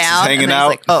halfway cheeks down, hanging and then he's out.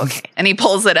 like, "Oh, okay," and he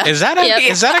pulls it up. Is that a Yep.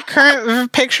 is that a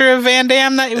current picture of Van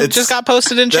Damme that just got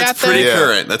posted in chat? That's pretty there? Yeah.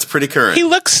 current. That's pretty current. He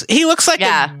looks like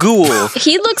Yeah. a ghoul.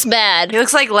 He looks bad. He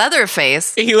looks like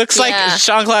Leatherface. He looks like Yeah.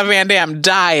 Jean-Claude Van Damme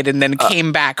died and then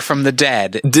came back from the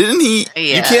dead. Didn't he?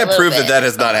 Yeah, you can't little prove bit. that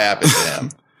has not happened to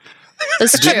him.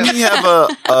 That's true. Didn't he have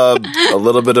a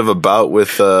little bit of a bout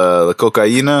with the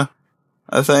cocaina?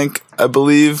 I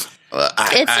believe.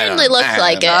 It certainly looked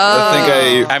like it.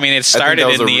 I mean, it started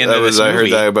in the end of this I heard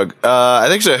movie. that about.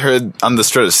 I actually heard on the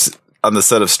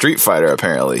set of Street Fighter.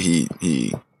 Apparently,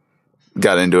 he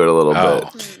got into it a little Oh.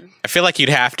 bit. I feel like you'd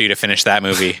have to finish that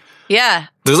movie. Yeah.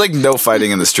 There's like no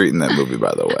fighting in the street in that movie,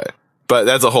 by the way. But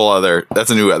that's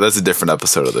that's a different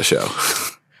episode of the show.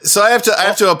 So I have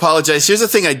to apologize. Here's the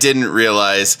thing I didn't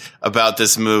realize about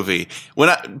this movie. When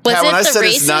I it said the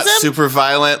it's not racism? super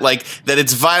violent, like that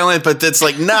it's violent, but that's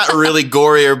like not really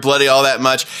gory or bloody all that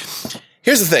much.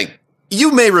 Here's the thing.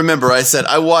 You may remember I said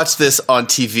I watched this on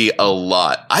TV a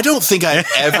lot. I don't think I've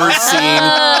ever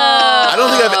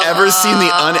seen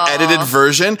the unedited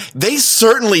version. They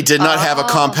certainly did not have a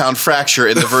compound fracture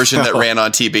in the version that ran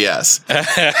on TBS.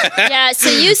 Yeah, so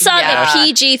you saw Yeah. the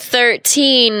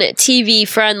PG-13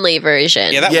 TV-friendly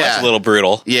version. Yeah, that Yeah. was a little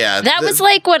brutal. Yeah. That was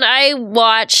like when I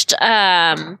watched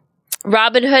Robin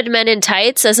Hood Men in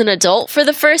Tights as an adult for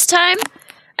the first time.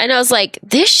 And I was like,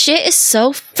 this shit is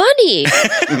so funny.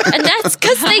 And that's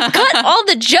because they cut all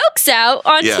the jokes out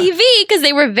on Yeah. TV because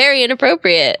they were very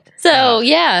inappropriate. So,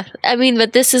 yeah. I mean,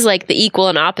 but this is like the equal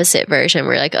and opposite version.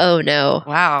 We're like, oh no.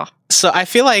 Wow. So I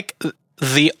feel like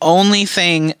the only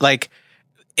thing like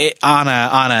on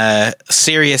a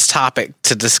serious topic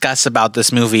to discuss about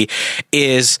this movie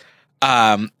is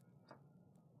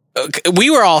we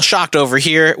were all shocked over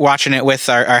here watching it with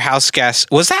our house guests.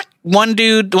 Was that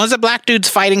was it black dude's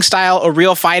fighting style a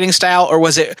real fighting style, or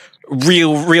was it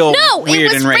real No,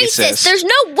 weird it was and racist. There's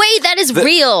no way that is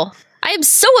real. I am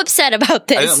so upset about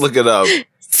this. I didn't look it up.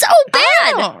 So bad.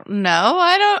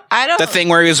 I don't. the thing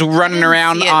where he was running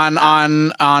around see it.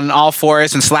 on all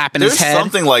fours and slapping There's his head.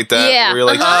 something like that. Yeah, Where you're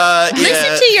like,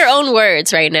 Listen to your own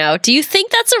words right now. Do you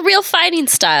think that's a real fighting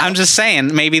style? I'm just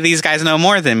saying, maybe these guys know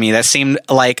more than me. That seemed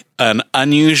like an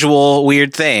unusual,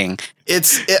 weird thing. it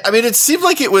seemed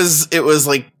like it was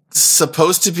like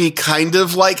supposed to be kind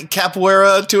of like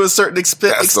capoeira to a certain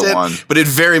extent, That's the one. but it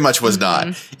very much was not.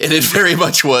 And it very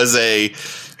much was a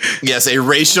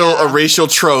racial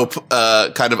trope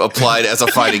kind of applied as a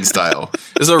fighting style.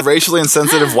 there's a racially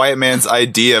insensitive white man's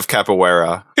idea of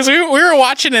capoeira. Because we were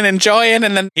watching and enjoying,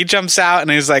 and then he jumps out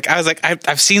and he's like,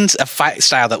 I've seen a fight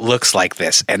style that looks like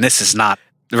this, and this is not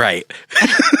right.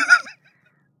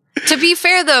 To be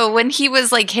fair though, when he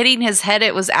was like hitting his head,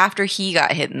 it was after he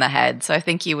got hit in the head. So I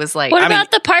think he was like, What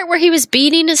about the part where he was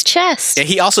beating his chest? Yeah,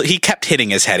 he kept hitting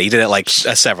his head. He did it like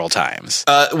several times.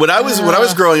 When I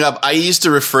was growing up, I used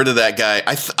to refer to that guy.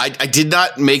 I did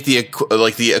not make the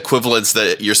equivalence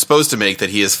that you're supposed to make, that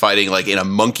he is fighting like in a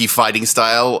monkey fighting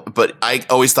style. But I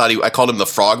always thought I called him the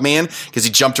Frogman because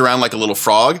he jumped around like a little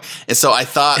frog, and so I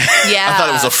thought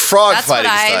it was a frog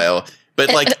fighting style.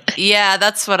 But like, yeah,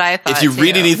 that's what I thought. If you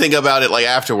read anything about it, like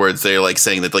afterwards, they're like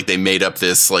saying that like they made up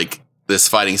this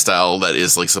fighting style that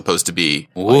is like supposed to be.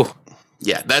 Ooh.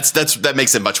 Yeah, that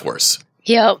makes it much worse.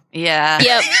 Yep. Yeah.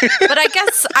 Yep. But I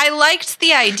guess I liked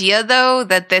the idea though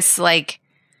that this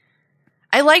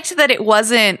I liked that it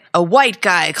wasn't a white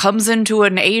guy comes into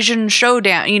an Asian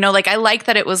showdown. You know, like I like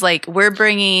that it was like we're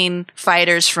bringing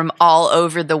fighters from all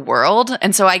over the world.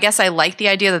 And so I guess I like the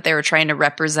idea that they were trying to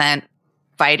represent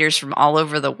fighters from all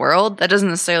over the world. That doesn't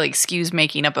necessarily excuse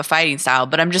making up a fighting style,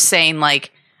 but I'm just saying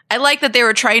like I like that they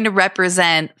were trying to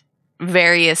represent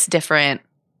various different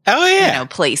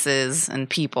places and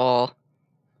people.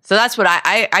 So that's what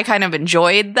I kind of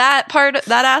enjoyed that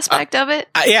aspect of it.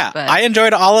 I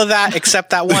enjoyed all of that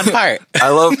except that one part. I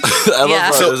love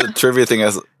there's a trivia thing.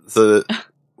 So it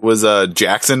was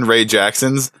Ray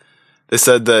Jackson's. They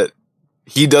said that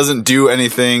he doesn't do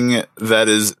anything that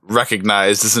is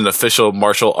recognized as an official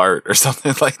martial art or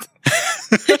something like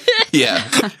that. Yeah.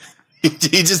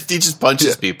 He just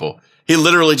punches people. He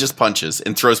literally just punches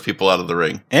and throws people out of the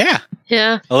ring. Yeah.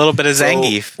 A little bit of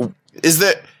Zangief.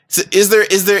 So is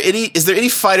there any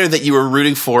fighter that you were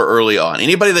rooting for early on?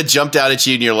 Anybody that jumped out at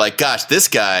you and you're like, gosh, this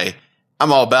guy,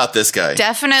 I'm all about this guy.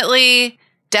 Definitely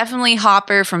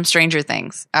Hopper from Stranger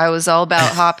Things. I was all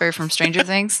about Hopper from Stranger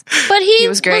Things. But he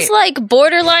was great. was like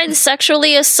borderline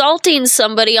sexually assaulting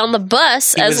somebody on the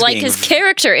bus as like his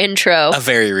character intro. A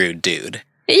very rude dude.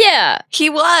 Yeah. He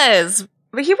was.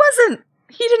 But he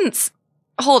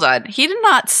did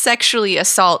not sexually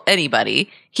assault anybody.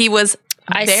 He was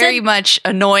very much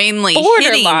annoyingly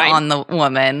hitting on the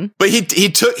woman. But he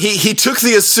took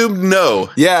the assumed no.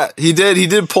 Yeah, he did. He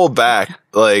did pull back.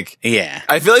 Like, yeah.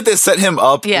 I feel like they set him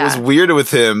up. Yeah. It was weird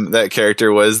with him. That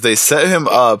character was they set him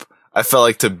up. I felt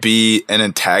like to be an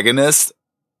antagonist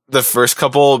the first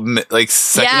couple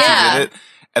seconds he did it,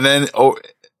 and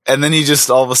then he just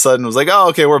all of a sudden was like, "Oh,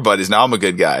 okay, we're buddies now. I'm a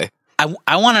good guy."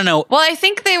 I want to know. Well, I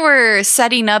think they were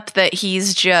setting up that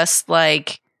he's just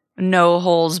like no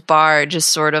holds barred, just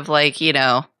sort of like, you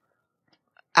know,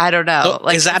 I don't know.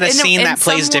 Like, is that a scene that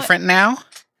plays different now?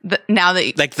 Now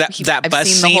that that bus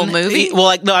seen scene, the whole movie. Well,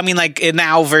 like no, I mean like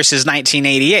now versus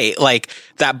 1988, like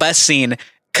that bus scene,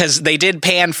 because they did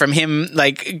pan from him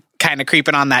like kind of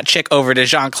creeping on that chick over to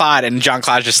Jean-Claude, and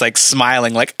Jean-Claude's just like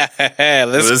smiling, like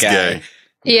this guy.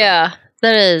 Yeah,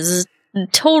 that is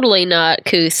totally not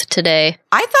couth today.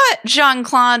 I thought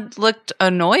Jean-Claude looked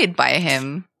annoyed by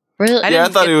him. Really? I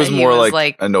thought he was more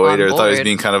like annoyed, or thought he was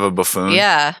being kind of a buffoon.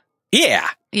 Yeah,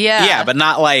 but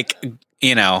not like,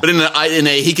 you know. But in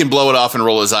a he can blow it off and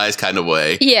roll his eyes kind of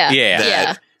way.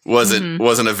 Yeah.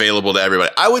 Wasn't available to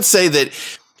everybody. I would say that,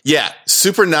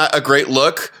 super not a great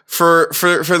look for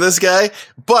this guy.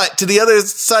 But to the other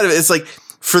side of it, it's like,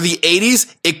 for the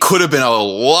 80s, it could have been a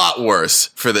lot worse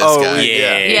for this guy.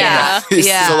 Yeah.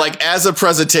 So like as a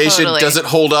presentation, does it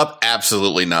hold up?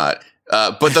 Absolutely not.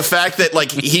 But the fact that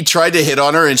like he tried to hit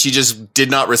on her and she just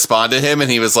did not respond to him, and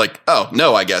he was like, "Oh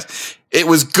no, I guess." It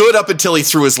was good up until he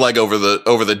threw his leg over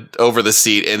the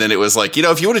seat, and then it was like, you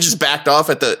know, if you would have just backed off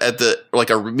at the like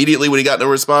immediately when he got no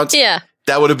response,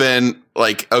 that would have been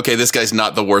like, okay, this guy's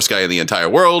not the worst guy in the entire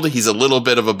world. He's a little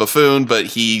bit of a buffoon, but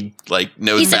he like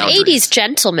knows boundaries. He's an 80s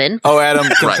gentleman. Oh, Adam,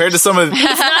 compared to some of he's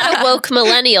not a woke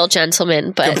millennial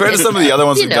gentleman, but compared to some of the other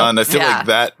ones we've done, I feel like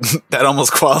that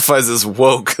almost qualifies as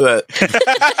woke. That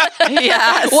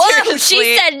whoa,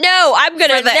 she said no. I'm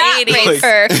gonna not rape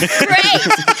her. Great.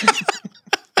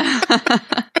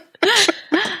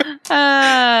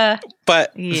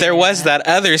 But there was that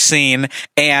other scene,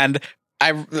 and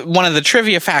one of the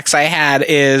trivia facts I had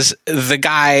is the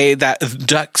guy that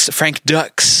Frank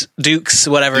Dukes,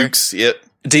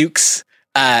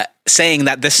 saying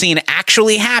that the scene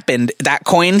actually happened, that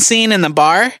coin scene in the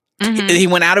bar. Mm-hmm. He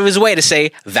went out of his way to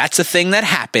say, that's a thing that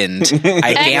happened.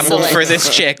 I gambled for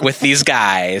this chick with these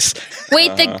guys.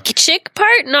 Wait, the chick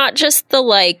part, not just the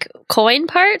like coin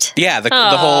part? Yeah, the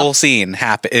whole scene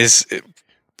is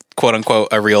quote unquote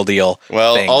a real deal.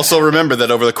 Well, also remember that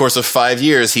over the course of 5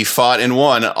 years, he fought and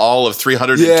won all of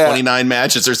 329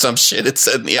 matches or some shit. It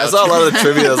said in the I saw a lot of the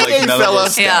trivia. I was like, none of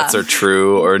those stats are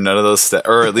true, or none of those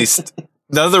or at least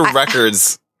none of the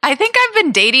records. I think I've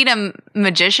been dating a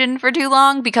magician for too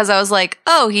long because I was like,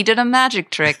 oh, he did a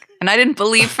magic trick. And I didn't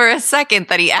believe for a second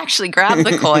that he actually grabbed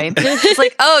the coin. It's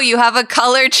like, oh, you have a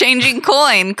color changing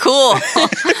coin. Cool.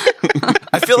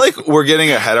 I feel like we're getting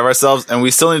ahead of ourselves, and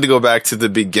we still need to go back to the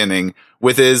beginning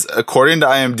with his, according to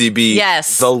IMDb,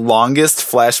 Yes. the longest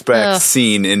flashback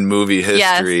scene in movie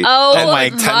history. Yes. Oh at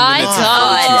like 10 my minutes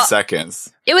God. and 42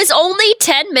 seconds. It was only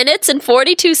 10 minutes and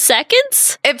 42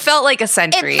 seconds? It felt like a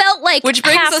century. It felt like which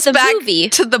brings half us the back movie.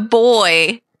 to the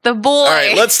boy. The boy. All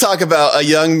right, let's talk about a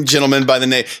young gentleman by the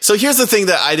name. So here's the thing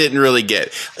that I didn't really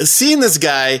get. Seeing this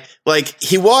guy, like,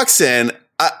 he walks in,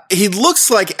 he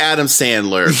looks like Adam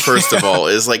Sandler, first of all,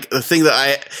 is like the thing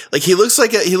that he looks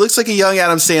like a young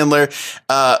Adam Sandler,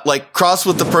 like crossed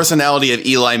with the personality of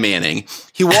Eli Manning.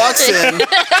 He walks in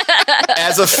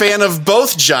as a fan of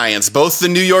both Giants, both the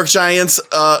New York Giants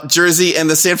jersey and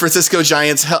the San Francisco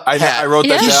Giants hat. I wrote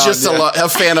that down. He's just a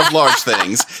fan of large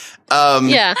things.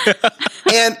 Yeah.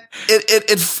 And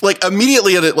it like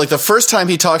immediately, like the first time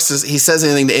he says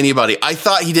anything to anybody, I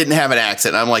thought he didn't have an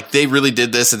accent. I'm like, they really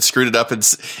did this and screwed it up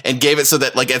and gave it so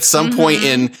that like at some point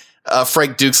in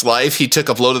Frank Duke's life, he took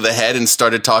a blow to the head and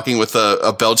started talking with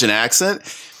a Belgian accent.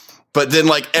 But then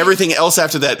like everything else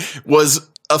after that was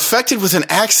affected with an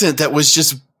accent that was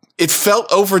just, it felt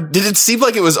did it seem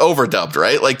like it was overdubbed,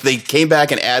 right? Like they came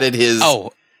back and added his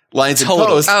lines in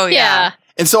post. Oh, yeah.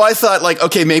 And so I thought, like,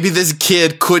 okay, maybe this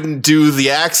kid couldn't do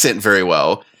the accent very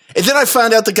well. And then I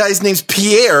found out the guy's name's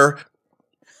Pierre.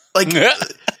 Like,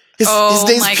 his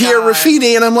name's Pierre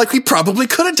Rafini, and I'm like, we probably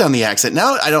could have done the accent.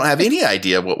 Now I don't have any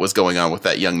idea what was going on with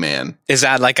that young man. Is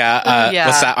that like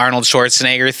what's that Arnold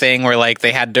Schwarzenegger thing where like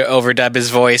they had to overdub his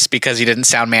voice because he didn't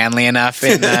sound manly enough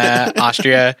in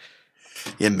Austria?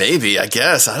 Yeah, maybe, I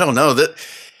guess. I don't know.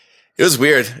 It was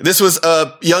weird. This was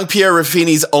young Pierre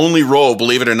Raffini's only role,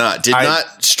 believe it or not. Did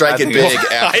not strike it big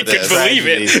after this. I could believe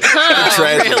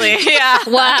it. Really? Yeah.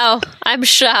 Wow. I'm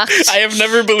shocked. I have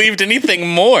never believed anything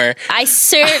more. I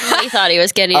certainly thought he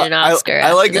was getting an Oscar.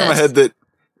 I like in after my this. head that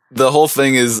the whole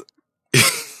thing is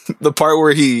the part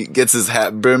where he gets his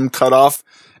hat brim cut off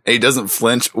and he doesn't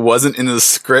flinch wasn't in the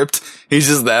script. He's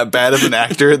just that bad of an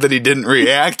actor that he didn't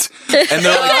react. And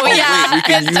they're like, wait, we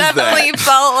can use that. It definitely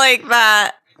felt like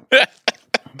that.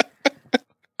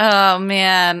 Oh,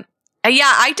 man.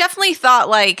 Yeah, I definitely thought,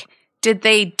 like, did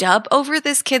they dub over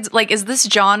this kid's, like, is this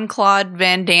Jean-Claude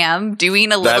Van Damme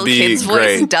doing a little kid's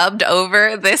voice dubbed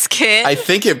over this kid? I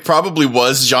think it probably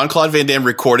was Jean-Claude Van Damme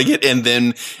recording it and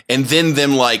then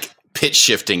them, like, pitch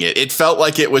shifting it. It felt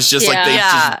like it was just like they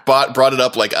just brought it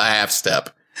up like a half step.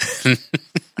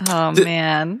 Oh,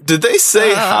 man. Did they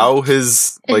say how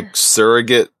his, like,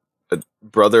 surrogate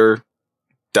brother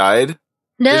died?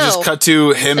 No. They just cut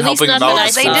to him At least helping him not out that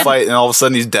with the I school saw. fight, and all of a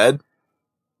sudden he's dead.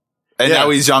 And now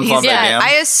he's Jean-Claude Van Damme.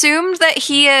 I assumed that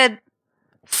he had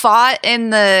fought in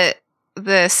the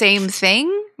same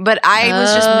thing, but I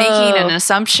was just making an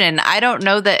assumption. I don't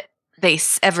know that they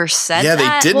ever said that.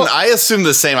 Yeah, they didn't. I assumed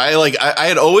the same. I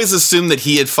had always assumed that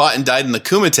he had fought and died in the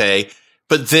Kumite,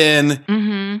 but then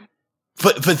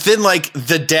But then, like,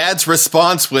 the dad's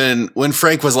response when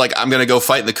Frank was like, I'm going to go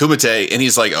fight in the Kumite, and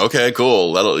he's like, okay,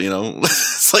 cool. That'll,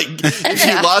 it's like, if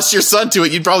you lost your son to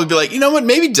it, you'd probably be like, you know what?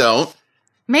 Maybe don't.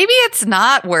 Maybe it's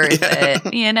not worth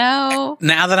it, Now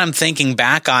that I'm thinking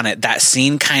back on it, that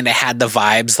scene kind of had the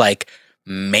vibes like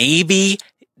maybe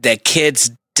the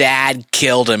kid's dad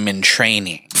killed him in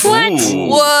training. What? Ooh.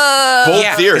 Whoa. Bold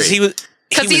Yeah, theory.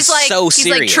 Because he's like, so he's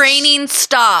like, serious. training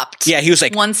stopped. Yeah, he was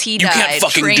like, once he you died, can't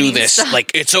fucking do training this. stopped.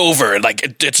 Like, it's over.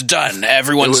 Like, it's done.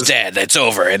 Everyone's dead. It's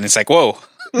over. And it's like, whoa.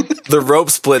 The rope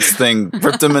splits thing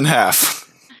ripped him in half.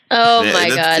 Oh my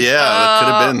God. Yeah, that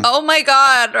could have been. Oh my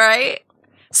God, right?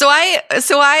 So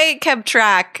I kept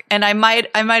track, and I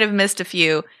might have missed a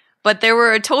few, but there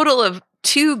were a total of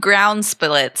 2 ground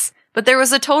splits, but there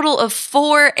was a total of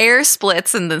 4 air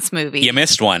splits in this movie. You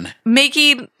missed one.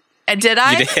 Making did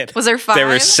I? You did. Was there 5? There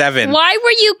were 7. Why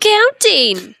were you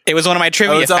counting? It was one of my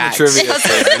trivia it's on the facts. trivia. There's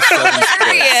 7 splits.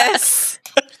 Serious.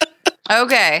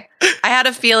 Okay, I had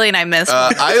a feeling I missed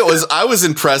one. I was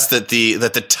impressed that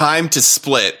the time to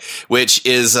split, which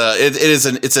is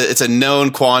it's a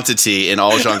known quantity in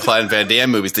all Jean-Claude Van Damme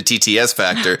movies, the TTS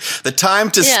factor. The time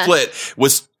to split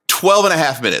was 12 and a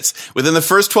half minutes. Within the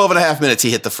first 12 and a half minutes,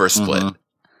 he hit the first split.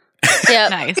 Yeah.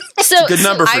 Nice. So Good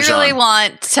number for I Jean. really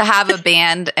want to have a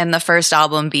band and the first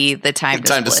album be the time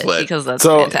to split because that's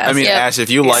So, fantastic. I mean, Yeah. Ash,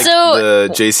 if you like the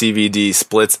JCVD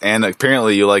splits and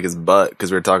apparently you like his butt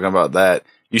because we were talking about that,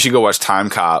 you should go watch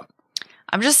Time Cop.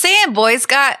 I'm just saying, boys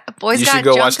got You junk should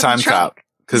go in watch the Time trunk. Cop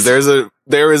because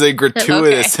there is a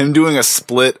gratuitous him doing a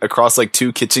split across like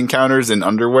 2 kitchen counters in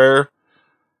underwear.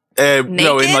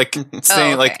 No, in like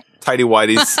saying okay. like tidy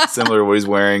whities, similar to what he's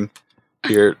wearing.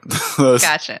 here. Those,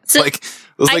 Gotcha. So like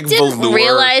those I like didn't velour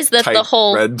realize that the type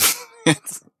whole- red.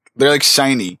 They're like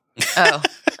shiny. Oh,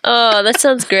 Oh, that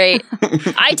sounds great.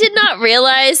 I did not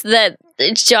realize that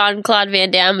Jean-Claude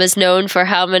Van Damme is known for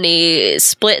how many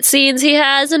split scenes he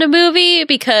has in a movie,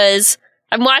 because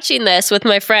I'm watching this with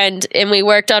my friend and we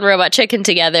worked on Robot Chicken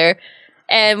together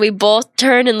and we both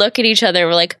turn and look at each other and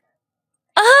we're like,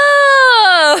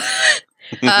 oh!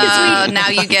 now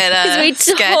you get a We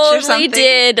sketch or totally something.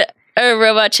 did a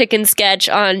Robot Chicken sketch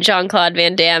on Jean-Claude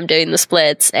Van Damme doing the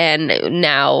splits, and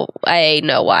now I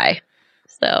know why.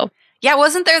 So, Yeah,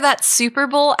 wasn't there that Super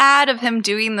Bowl ad of him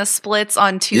doing the splits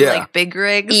on two Yeah. like big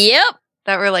rigs yep.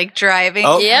 that were like driving?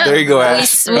 Oh, Yep. there you go, We,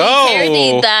 Ash. we Oh.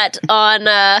 parodied that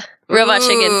on Robot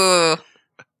Chicken. Ooh.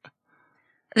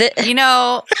 You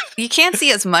know, you can't see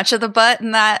as much of the butt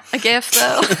in that GIF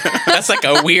though. That's like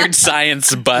a weird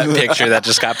science butt picture that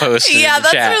just got posted. Yeah, in the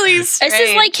that's chat. really strange. It's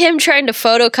just like him trying to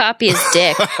photocopy his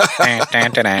dick. Like,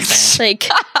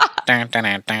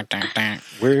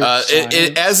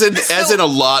 As in a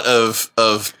lot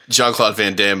of Jean-Claude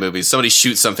Van Damme movies, somebody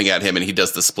shoots something at him and he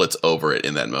does the splits over it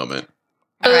in that moment.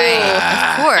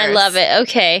 Right, of course. I love it.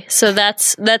 Okay, so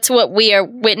that's what we are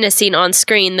witnessing on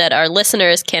screen that our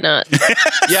listeners cannot.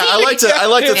 Yeah, I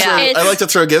like to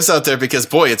throw gifs out there because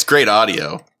boy, it's great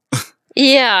audio.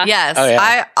 Yeah. Yes, Oh,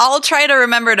 yeah. I'll try to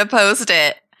remember to post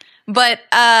it. But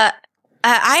I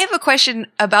have a question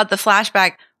about the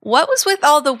flashback. What was with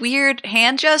all the weird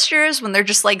hand gestures when they're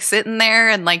just like sitting there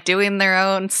and like doing their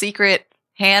own secret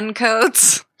hand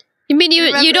codes? You mean you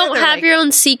Remember don't they're have like- your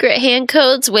own secret hand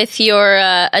codes with your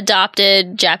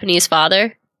adopted Japanese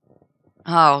father?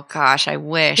 Oh gosh, I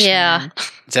wish. Yeah. man.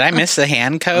 Did I miss the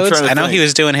hand codes? trying to I know think. he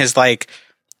was doing his like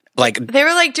They were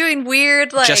like doing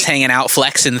weird like just hanging out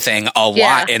flexing thing a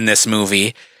Yeah. lot in this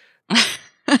movie.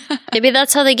 Maybe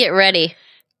that's how they get ready.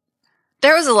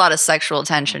 there was a lot of sexual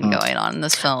tension going on in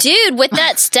this film. Dude, with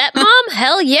that stepmom?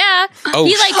 Hell yeah. Oh,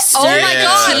 He like stirred Oh my the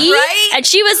God, tea, right? and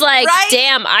she was like, Right?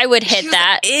 damn, I would hit She was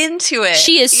that. into it.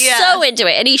 She is Yeah. so into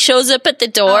it. And he shows up at the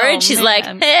door Oh, and she's man. like,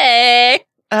 hey.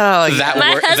 Oh yeah. that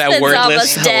My that husband's wordless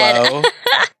almost dead. hello.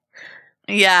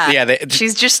 Yeah. Yeah,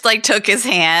 She's just like took his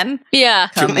hand. Yeah.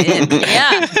 Come in.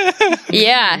 Yeah.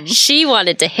 Yeah. She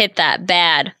wanted to hit that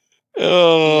bad.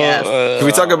 Oh, Yes. Can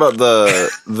we talk about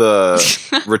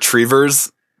the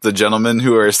retrievers, the gentlemen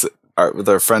who are with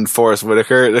our friend Forrest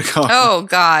Whitaker? Oh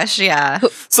gosh, yeah.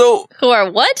 So Who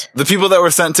are what? the people that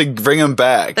were sent to bring him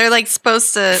back. They're like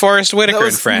supposed to Forrest Whitaker That and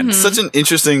was friends. Such an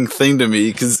interesting thing to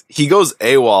me because he goes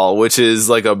AWOL, which is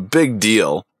like a big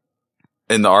deal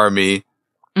in the army.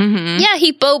 Mhm. Yeah,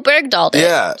 he Bo Bergdahled it.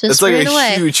 Yeah, Just it's like ran a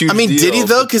away. huge. I mean, deal. did he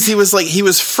though? Because he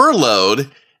was furloughed,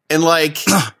 and like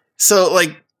so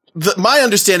like my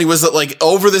understanding was that like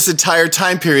over this entire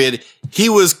time period, he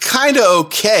was kind of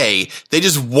okay. They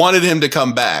just wanted him to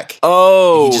come back.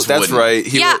 Oh, He just that's wouldn't. right.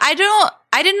 He Yeah, wa-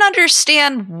 I didn't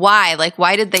understand why. Like,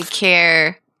 why did they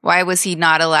care? Why was he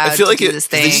not allowed I feel to like do this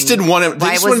thing? They just didn't want him.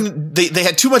 Why was- They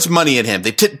had too much money in him.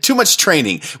 They took too much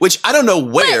training, which I don't know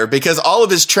where, because all of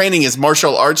his training is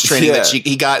martial arts training that Yeah.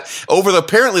 he got over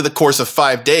apparently the course of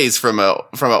 5 days from an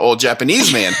old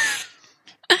Japanese man.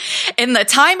 in the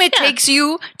time it takes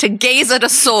you to gaze at a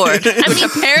sword, which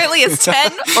apparently is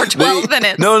 10 or 12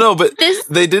 minutes. No, but This-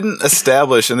 they didn't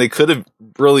establish, and they could have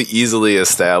really easily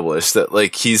established that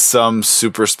like he's some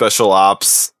super special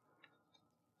ops,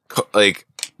 like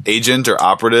agent or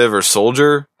operative or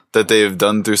soldier that they've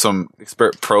done through some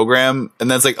program, and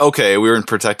that's like okay, we were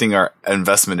protecting our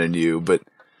investment in you, but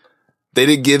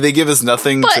they give us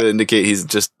nothing But- to indicate he's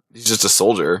just a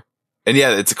soldier. And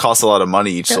yeah, it costs a lot of money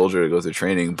each soldier to go through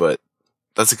training, but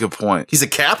that's a good point. He's a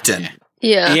captain.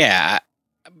 Yeah. Yeah.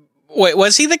 Wait,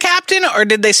 was he the captain, or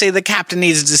did they say the captain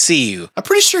needs to see you? I'm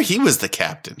pretty sure he was the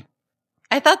captain.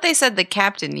 I thought they said the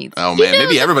captain needs. Oh man,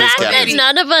 maybe The everybody's fact that captain.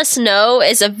 none of us know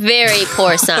is a very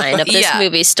poor sign of this Yeah.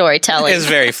 movie's storytelling. It's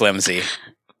very flimsy.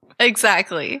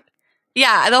 Exactly.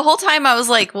 Yeah, the whole time I was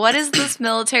like, what is this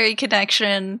military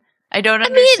connection? I don't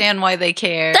understand why they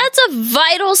care. That's a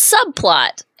vital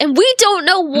subplot, and we don't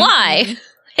know why.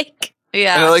 Like, And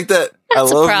I yeah. like that. I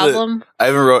that's love a problem. that.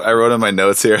 I wrote in my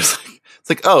notes here. It's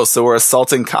like, oh, so we're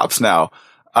assaulting cops now.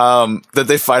 That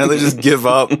they finally just give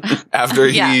up after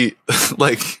he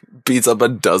like beats up a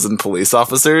dozen police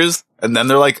officers, and then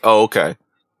they're like, oh, okay.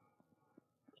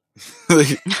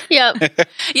 Yep.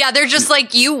 Yeah, they're just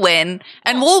like, you win,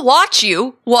 and we'll watch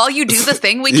you while you do the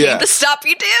thing we Yeah. came to stop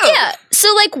you do. Yeah.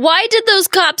 So, like, why did those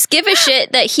cops give a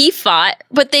shit that he fought,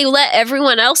 but they let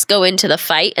everyone else go into the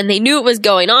fight and they knew it was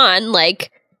going on?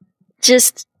 Like,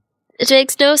 just, it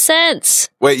makes no sense.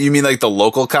 Wait, you mean like the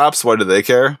local cops? Why do they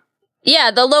care?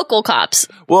 Yeah, the local cops.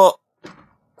 Well,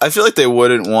 I feel like they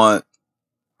wouldn't want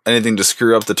anything to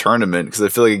screw up the tournament because I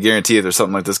feel like I guarantee if there's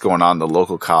something like this going on, the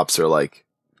local cops are like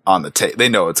on the tape. They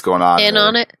know what's going on.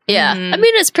 On it. Yeah. I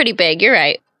mean, it's pretty big. You're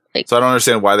right. Like, so I don't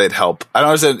understand why they'd help. I don't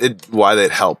understand why they'd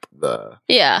help the.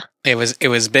 Yeah. It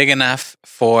was big enough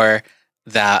for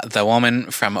the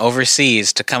woman from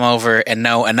overseas to come over and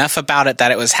know enough about it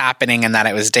that it was happening and that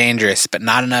it was dangerous, but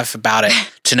not enough about it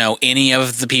to know any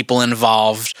of the people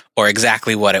involved or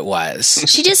exactly what it was.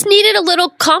 She just needed a little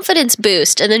confidence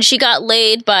boost, and then she got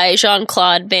laid by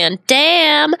Jean-Claude Van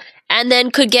Damme, and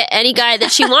then could get any guy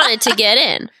that she wanted to get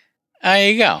in. There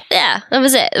you go. Yeah, that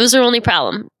was it. It was her only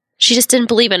problem. She just didn't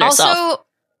believe in herself. Also,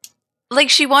 like,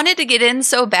 she wanted to get in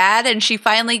so bad, and she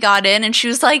finally got in, and she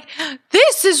was like,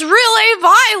 this is really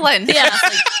violent. Yeah.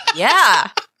 Like, yeah.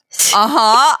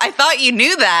 Uh-huh. I thought you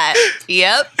knew that.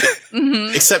 Yep.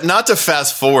 Mm-hmm. Except not to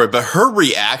fast forward, but her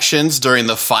reactions during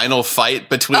the final fight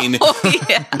between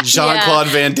Jean-Claude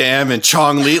Van Damme and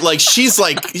Chong Li, like, she's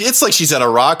like, it's like she's at a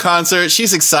rock concert.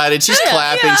 She's excited. She's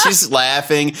clapping. She's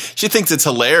laughing. She thinks it's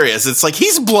hilarious. It's like,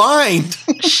 he's blind.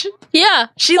 Yeah.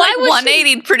 She like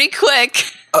 180'd pretty quick.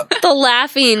 The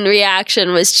laughing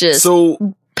reaction was just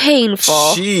so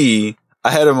painful. I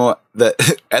had a moment that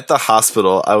at the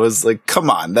hospital, I was like, come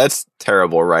on, that's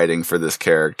terrible writing for this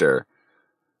character.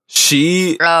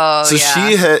 She's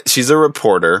a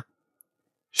reporter.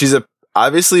 She's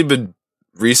obviously been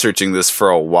researching this for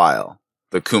a while,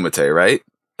 the Kumite, right?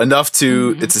 Enough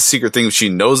to, it's a secret thing. She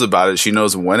knows about it. She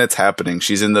knows when it's happening.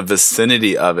 She's in the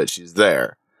vicinity of it. She's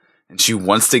there. And she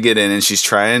wants to get in, and she's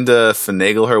trying to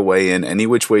finagle her way in any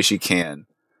which way she can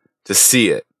to see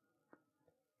it.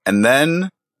 And then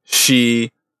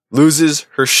she loses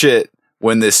her shit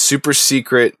when this super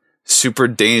secret, super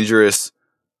dangerous,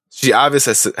 she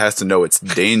obviously has to know it's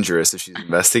dangerous if she's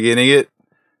investigating it.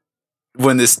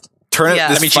 When this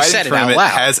tournament, she said it out tournament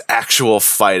loud. has actual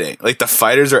fighting. Like, the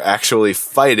fighters are actually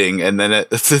fighting, and then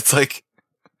it's like,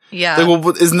 Yeah. like,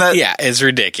 well, isn't that? Yeah, it's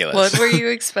ridiculous. What were you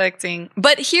expecting?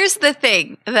 But here's the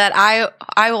thing that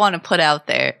I want to put out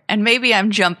there, and maybe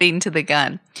I'm jumping to the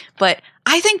gun, but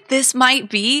I think this might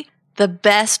be the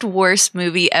best, worst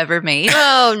movie ever made.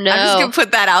 Oh, no. I'm just going to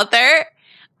put that out there.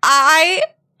 I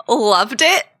loved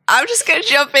it. I'm just going to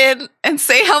jump in and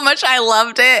say how much I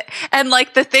loved it. And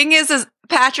like, the thing is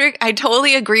Patrick, I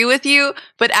totally agree with you,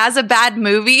 but as a bad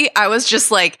movie, I was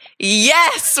just like,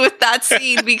 yes, with that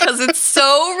scene because it's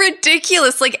so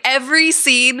ridiculous. Like, every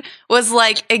scene was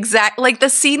like like the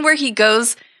scene where he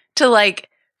goes to like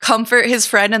comfort his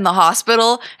friend in the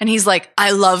hospital and he's like,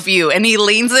 I love you. And he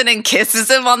leans in and kisses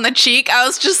him on the cheek. I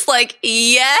was just like,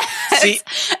 yes. See,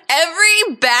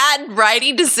 every bad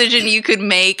writing decision you could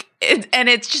make. And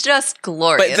it's just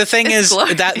glorious. But the thing is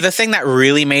that the thing that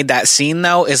really made that scene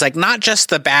though is like not just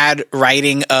the bad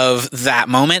writing of that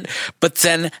moment, but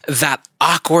then that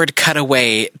awkward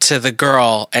cutaway to the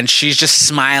girl and she's just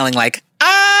smiling like,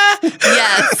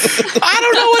 yes, I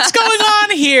don't know what's going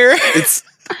on here. It's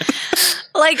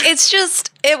like,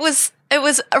 it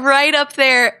was right up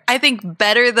there. I think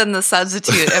better than The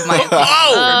Substitute in my opinion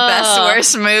for best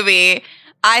worst movie.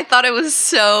 I thought it was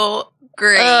so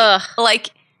great.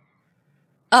 Like,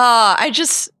 I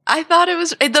thought it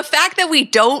was the fact that we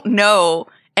don't know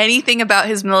anything about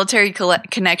his military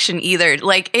connection either.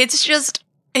 Like, I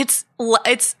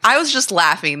was just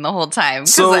laughing the whole time.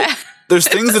 So there's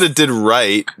things that it did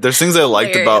right. There's things I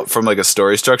liked about from like a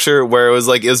story structure where it was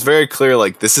like, it was very clear,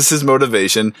 like, this is his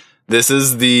motivation. This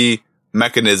is the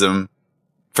mechanism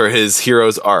for his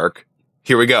hero's arc.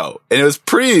 Here we go. And it's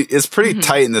pretty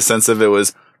tight in the sense of it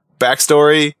was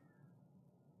backstory,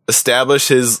 establish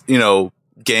his,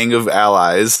 gang of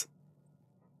allies.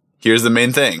 Here's the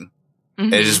main thing.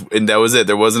 And that was it.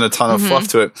 There wasn't a ton of fluff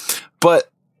to it. But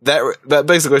that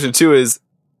begs the question too is,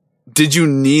 did you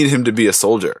need him to be a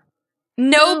soldier?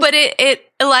 No, but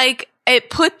it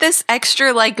put this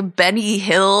extra like Benny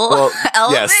Hill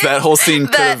element. Yes, that whole scene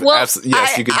could have you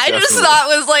could. I just thought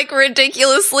was like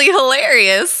ridiculously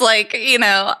hilarious. Like,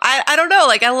 I don't know.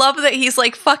 Like, I love that he's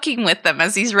like fucking with them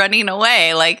as he's running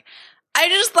away. Like, I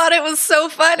just thought it was so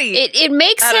funny. It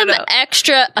makes him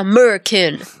extra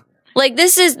American. Like,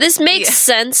 this makes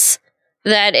sense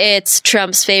that it's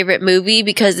Trump's favorite movie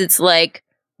because it's like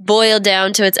boiled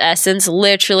down to its essence,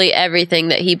 literally everything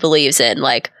that he believes in.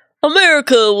 Like,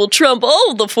 America will trump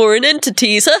all the foreign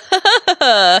entities.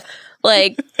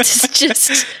 Like, it's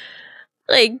just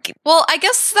like. Well, I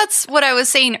guess that's what I was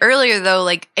saying earlier, though.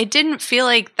 Like, it didn't feel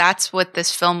like that's what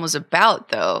this film was about,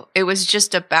 though. It was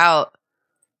just about,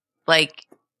 like,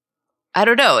 I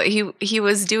don't know. He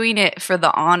was doing it for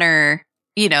the honor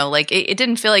you know, like it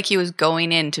didn't feel like he was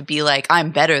going in to be like,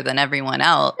 I'm better than everyone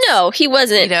else. No, he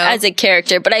wasn't You know? as a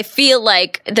character, but I feel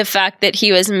like the fact that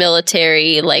he was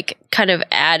military, like, kind of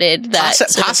added that.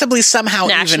 sort of- Possibly somehow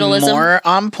even nationalism. more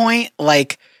on point.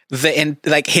 Like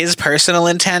his personal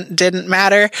intent didn't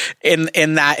matter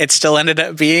in that it still ended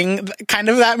up being kind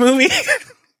of that movie.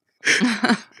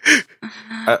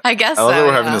 I guess I love that so,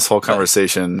 we're having yeah. this whole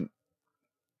conversation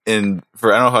I don't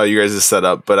know how you guys are set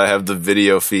up, but I have the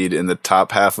video feed in the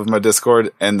top half of my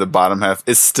Discord, and the bottom half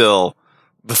is still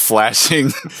the flashing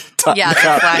top. Yeah, the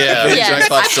top. flash. Yeah, Yeah. John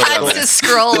Claude's still I've going. had to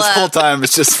scroll This whole up. time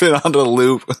it's just been on a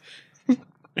loop.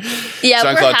 Yeah,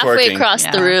 we're Jean-Claude halfway twerking. across the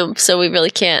Yeah. room, so we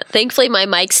really can't. Thankfully, my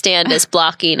mic stand is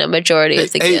blocking a majority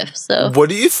of the Hey, GIF. So what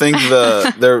do you think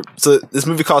so this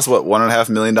movie cost what, $1.5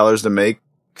 million to make?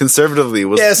 Conservatively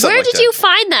was Yeah, something where like did that. you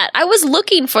find that? I was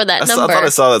looking for that I number. thought I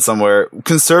saw that somewhere.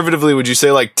 Conservatively, would you say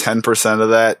like 10% of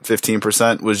that,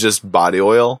 15% was just body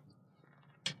oil?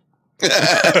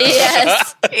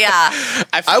 Yes, Yeah.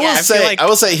 I will feel say, like- I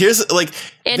will say, here's like,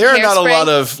 And there are not a Hairspray. lot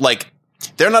of like,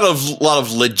 there are not a lot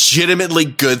of legitimately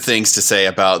good things to say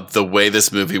about the way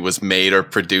this movie was made or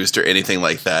produced or anything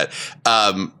like that.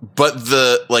 But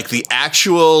the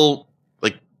actual,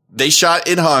 like, they shot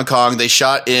in Hong Kong, they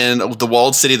shot in the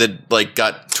walled city that like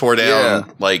got tore down,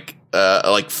 Yeah. like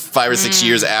 5 or 6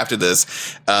 years after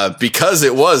this, because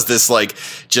it was this like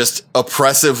just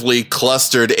oppressively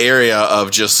clustered area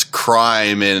of just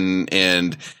crime and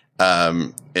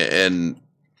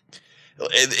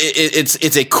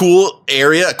it's a cool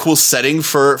area, a cool setting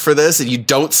for this, and you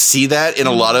don't see that in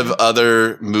a lot of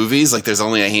other movies. Like, there's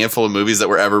only a handful of movies that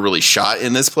were ever really shot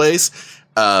in this place.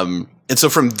 And so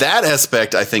from that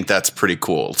aspect, I think that's pretty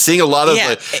cool. Seeing a lot of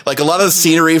like a lot of the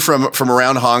scenery from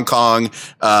around Hong Kong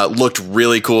looked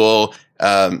really cool.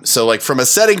 So like from a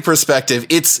setting perspective,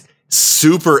 it's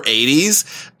super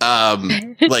 80s.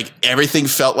 Like everything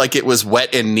felt like it was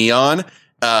wet and neon.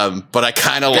 But I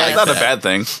kind of like That's not a bad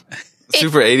thing.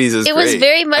 Super 80s is it great. was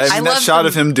very much- I I mean, that love shot them.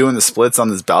 of him doing the splits on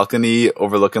this balcony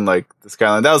overlooking like the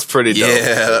skyline. That was pretty dope.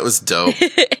 Yeah, that was dope.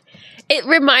 it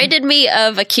reminded me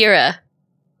of Akira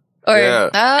or Yeah.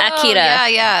 Oh, Akira.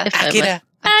 Yeah. if I'm Akira.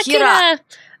 Akira.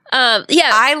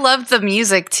 Yeah, I loved the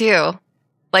music too.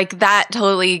 Like that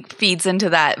totally feeds into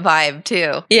that vibe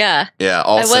too. yeah. Yeah,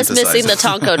 all I was missing the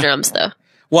synthesizers. Tonko drums though.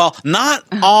 Well, not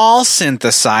all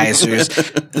synthesizers.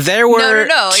 There were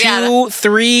No, yeah.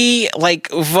 2-3 like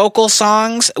vocal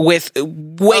songs with way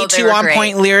Oh, they too were on great.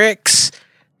 point lyrics.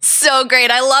 So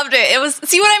great. I loved it. It was,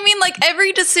 see what I mean? Like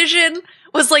every decision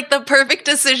was like the perfect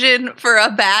decision for a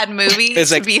bad movie It's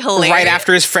to like be hilarious. right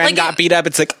after his friend Like, got beat up.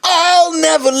 It's like, I'll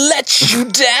never let you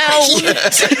down.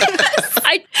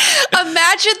 I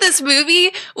Imagine this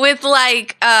movie with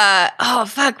like,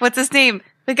 what's his name?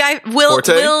 The guy,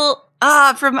 Forte?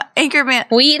 from Anchorman.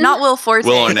 Wheaton? Not Will Forte.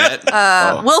 Will Arnett.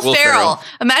 Will Will Ferrell. Ferrell.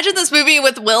 Imagine this movie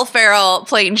with Will Ferrell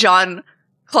playing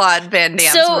Jean-Claude Van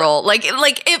Damme's So- role. Like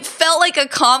it felt like a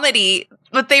comedy,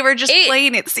 but they were just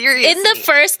playing it seriously. in the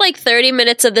first like 30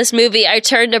 minutes of this movie, I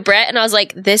turned to Brett and I was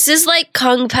like, "This is like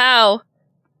Kung Pao,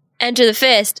 Enter the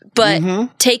Fist, but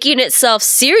taking itself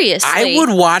seriously." I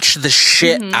would watch the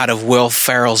shit out of Will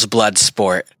Ferrell's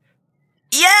Bloodsport.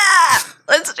 Yeah,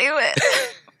 let's do it.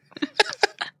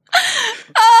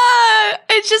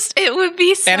 It would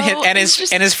be so And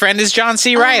interesting. his friend is John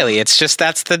C. Reilly. It's just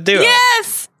that's the duo.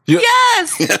 Yes, You-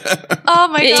 yes. Oh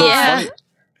my god! Yeah,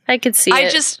 I could see I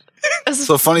it. just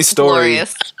So funny story.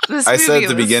 glorious. This I said movie at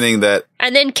the was- beginning that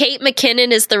And then Kate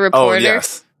McKinnon is the oh reporter.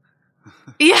 yes.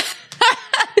 Yeah.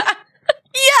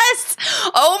 Yes.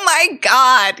 Oh my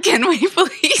god! Can we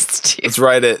please do Let's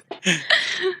write it.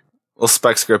 We'll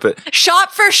spec script it.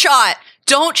 shot for shot?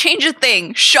 Don't change a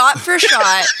thing. Shot for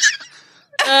shot.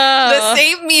 The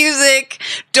same music.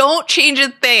 Don't change a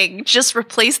thing. Just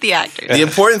replace the actors. The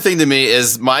important thing to me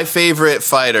is my favorite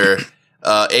fighter,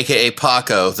 aka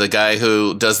Paco, the guy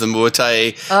who does the Muay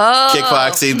Thai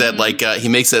kickboxing that like he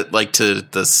makes it like to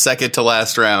the second to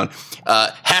last round,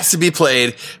 has to be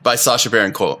played by Sacha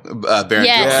Baron Cohen. Baron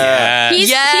Yes. Cohen. Yeah. He's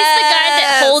the guy that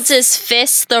Yes. holds his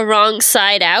fist the wrong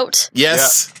side out.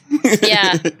 Yes.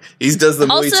 Yeah. He does the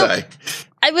Muay Also- Thai.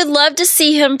 I would love to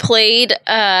see him played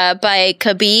by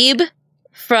Khabib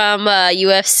from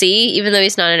UFC, even though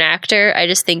he's not an actor. I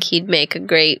just think he'd make a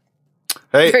great.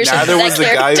 Hey, version neither of that was the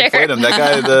guy who character. played him.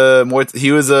 That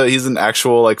guy, he's an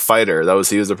actual like fighter.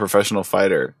 He was a professional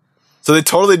fighter. So they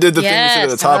totally did the thing we said at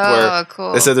the Yes. top Oh, where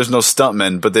cool. they said there's no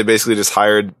stuntmen, but they basically just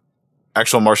hired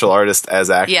actual martial artists as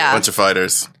actors. Yeah. Bunch of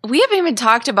fighters. We haven't even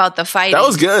talked about the fighting. That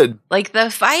was good. Like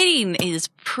the fighting is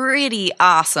pretty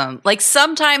awesome. Like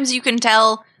sometimes you can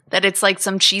tell that it's like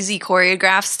some cheesy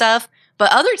choreographed stuff,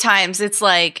 But other times it's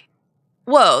like,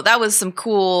 whoa, that was some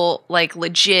cool, like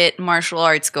legit martial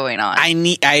arts going on.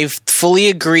 I fully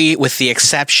agree with the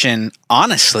exception,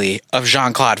 honestly, of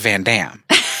Jean-Claude Van Damme.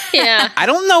 Yeah. I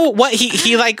don't know what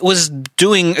he like was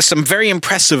doing some very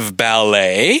impressive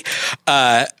ballet.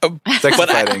 But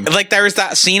like there was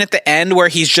that scene at the end where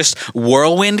he's just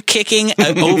whirlwind kicking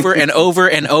over and over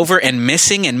and over and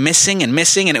missing and missing and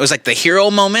missing. And it was like the hero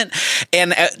moment.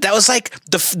 And that was like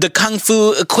the kung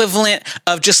fu equivalent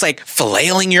of just like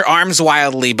flailing your arms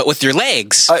wildly, but with your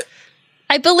legs.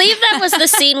 I believe that was the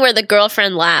scene where the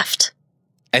girlfriend laughed.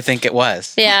 I think it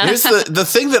was. Yeah. Here's the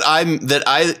thing that I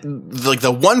like,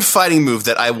 the one fighting move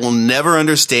that I will never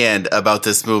understand about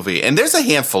this movie, and there's a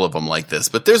handful of them like this,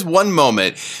 but there's one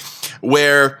moment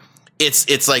where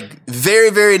it's like very,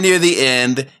 very near the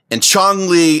end, and Chong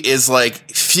Li is like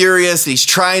furious. He's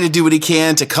trying to do what he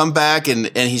can to come back, and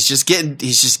he's just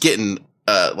getting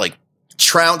like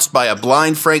trounced by a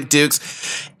blind Frank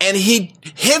Dukes, and he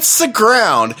hits the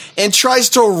ground and tries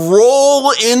to roll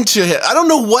into him. I don't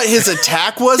know what his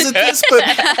attack was at this, but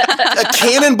a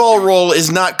cannonball roll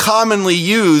is not commonly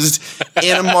used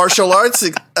in a martial arts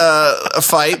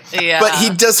fight. Yeah. But he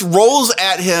just rolls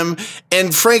at him,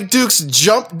 and Frank Dukes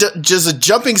just a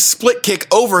jumping split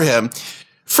kick over him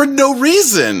for no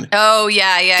reason. Oh,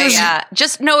 yeah.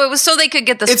 Just, no, it was so they could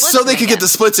get the splits. It's so they could get the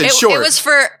splits in short.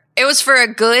 It was for a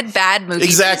good, bad movie.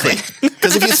 Exactly.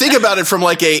 Because if you think about it from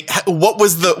like what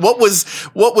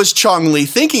was Chong Li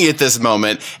thinking at this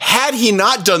moment? Had he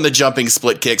not done the jumping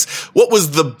split kicks, what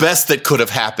was the best that could have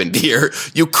happened here?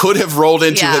 You could have rolled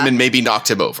into him and maybe knocked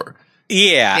him over.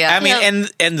 Yeah. I mean,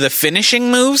 and the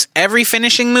finishing moves, every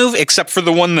finishing move except for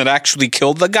the one that actually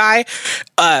killed the guy,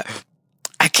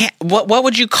 I can't, what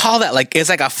would you call that? Like, it's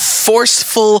like a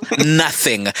forceful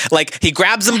nothing. Like, he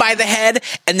grabs them by the head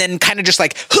and then kind of just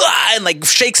like, and like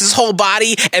shakes his whole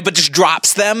body, but just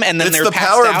drops them, and then it's they're the passed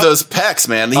power out. of those pecs,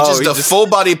 man. He just full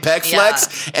body pec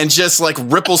flex and just like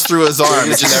ripples through his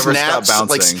arm. It just never stop snaps,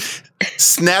 bouncing. like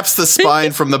snaps the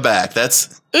spine from the back.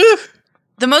 That's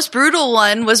The most brutal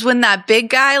one was when that big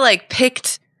guy like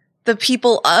picked the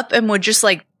people up and would just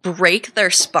like break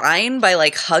their spine by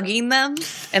like hugging them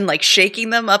and like shaking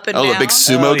them up and down. the big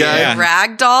sumo guy. yeah.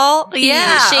 Ragdoll.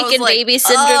 Yeah. Shaken baby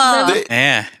syndrome.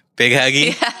 Yeah. Big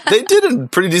huggy. They did a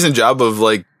pretty decent job of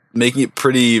like making it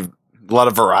a lot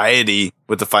of variety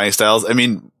with the fighting styles. I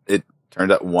mean, it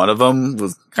turned out one of them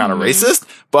was kind of racist,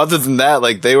 but other than that,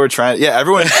 like they were trying,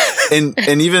 everyone, and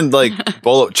even like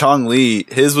Bolo Chong Li,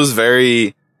 his was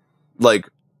very like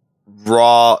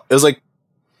raw. It was like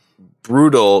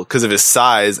brutal because of his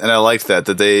size, and I liked that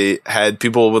they had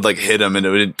people would like hit him, and it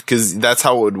would, because that's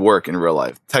how it would work in real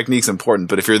life. Technique's important,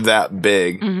 but if you're that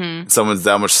big, someone's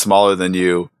that much smaller than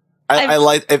you, I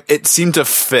like it seemed to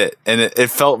fit, and it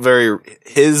felt very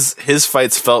his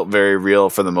fights felt very real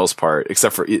for the most part,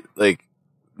 except for like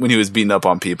when he was beating up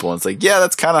on people, and it's like,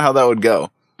 that's kind of how that would go.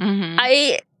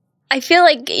 I feel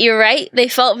like you're right. They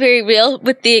felt very real,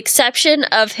 with the exception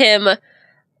of him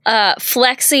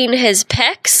flexing his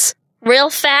pecs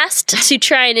real fast to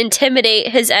try and intimidate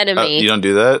his enemy. You don't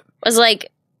do that? I was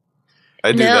like,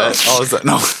 I do that. Oh, is that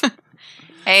no?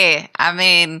 Hey, I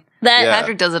mean, that.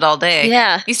 Patrick does it all day.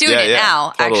 Yeah. He's doing it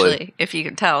now, totally. actually, if you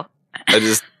can tell. I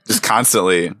just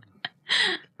constantly.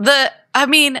 The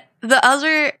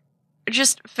other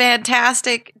just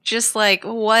fantastic, just like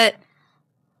what,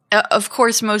 of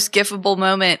course, most gifable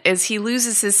moment is he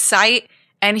loses his sight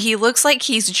and he looks like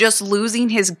he's just losing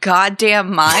his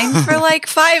goddamn mind for like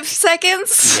 5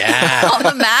 seconds on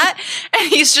the mat. And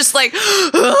he's just like,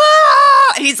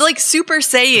 ah! He's like Super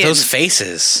Saiyan. Those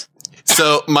faces.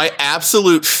 So my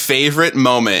absolute favorite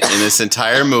moment in this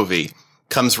entire movie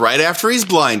comes right after he's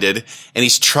blinded and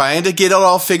he's trying to get it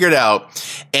all figured out.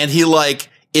 And he like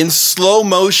in slow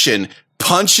motion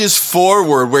punches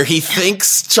forward where he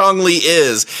thinks Chong Li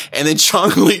is. And then Chong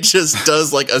Li just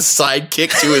does like a side kick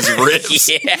to his ribs.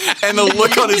 And the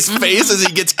look on his face as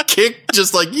he gets kicked,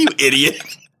 just like, you idiot.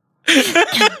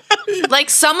 Like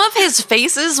some of his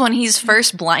faces when he's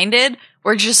first blinded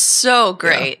were just so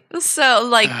great. So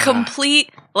like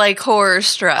complete like horror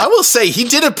struck. I will say he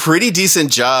did a pretty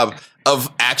decent job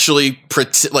of actually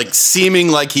like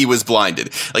seeming like he was blinded.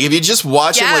 Like if you just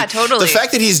watch him, like totally. The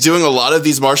fact that he's doing a lot of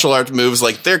these martial arts moves,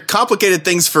 like they're complicated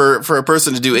things for a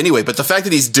person to do anyway, but the fact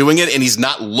that he's doing it and he's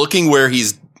not looking where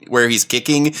he's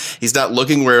kicking, he's not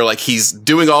looking where like he's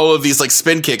doing all of these like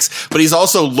spin kicks, but he's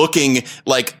also looking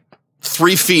like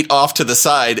 3 feet off to the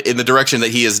side in the direction that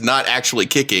he is not actually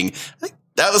kicking. I think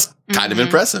that was kind of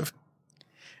impressive.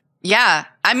 Yeah.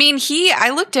 I mean,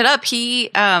 I looked it up. He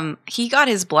got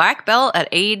his black belt at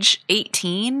age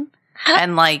 18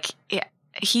 and like,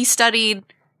 he studied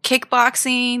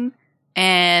kickboxing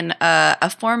and a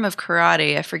form of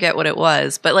karate. I forget what it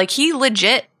was, but like he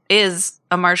legit is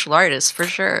a martial artist for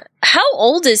sure. How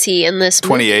old is he in this movie?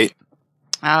 28.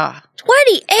 Ah,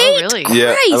 28? Oh, really?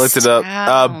 Yeah, I looked it up.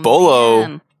 Oh, Bolo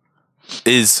man.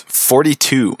 is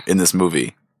 42 in this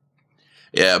movie.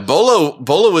 Yeah, Bolo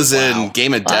was in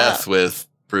Game of Death with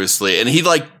Bruce Lee, and he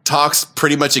like talks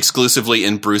pretty much exclusively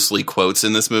in Bruce Lee quotes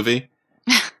in this movie.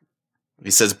 He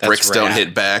says bricks don't rad.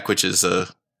 hit back, which is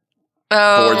boards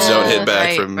Oh, don't hit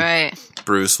back from right.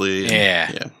 Bruce Lee.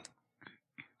 Yeah.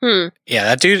 Hmm. Yeah,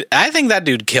 that dude. I think that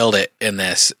dude killed it in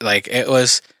this. Like, it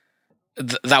was.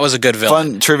 That was a good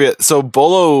villain. Fun trivia. So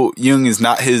Bolo Yeung is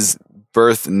not his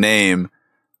birth name.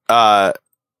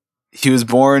 He was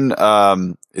born,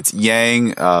 it's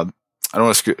Yang, I don't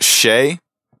want to screw, Shea.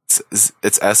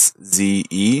 It's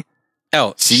S-Z-E.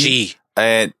 Oh, See? she.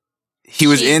 And he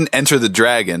was in Enter the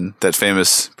Dragon, that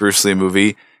famous Bruce Lee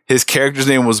movie. His character's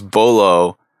name was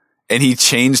Bolo, and he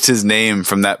changed his name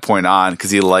from that point on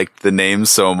because he liked the name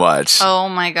so much. Oh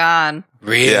my god!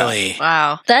 Really?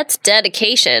 Wow. That's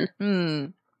dedication.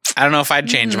 I don't know if I'd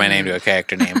change my name to a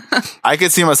character name. I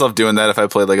could see myself doing that if I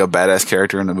played like a badass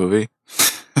character in a movie.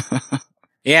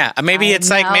 Yeah, maybe I it's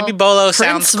like, know. maybe Bolo Prince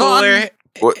sounds Von- cooler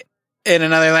What- in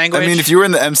another language. I mean, if you were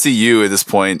in the MCU at this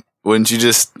point, wouldn't you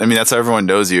just, I mean, that's how everyone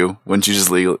knows you. Wouldn't you just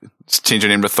just change your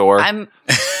name to Thor? I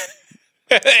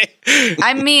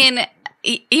mean,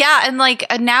 yeah, and like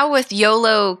now with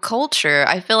YOLO culture,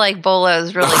 I feel like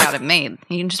Bolo's really got it made.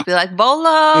 You can just be like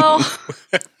Bolo.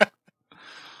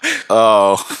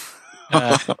 Oh.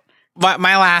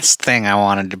 my last thing I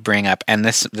wanted to bring up, and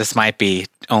this might be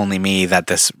only me that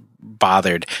this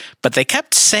bothered, but they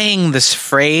kept saying this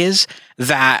phrase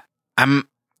that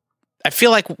I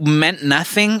feel like meant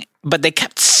nothing, but they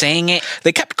kept saying it.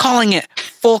 They kept calling it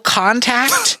full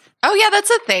contact. Oh yeah, that's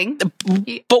a thing.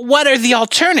 But what are the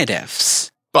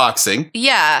alternatives? Boxing.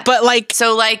 Yeah, But like,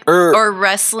 so like or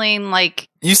wrestling, like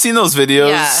You seen those videos?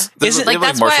 Yeah. Is it- They have, like,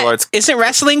 that's martial why- arts? isn't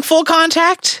wrestling full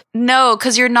contact? no,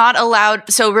 because you're not allowed.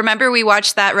 So remember, we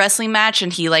watched that wrestling match,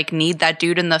 and he like kneed that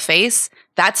dude in the face.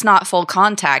 That's not full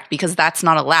contact because that's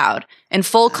not allowed. In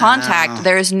full contact,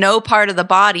 there is no part of the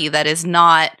body that is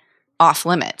not off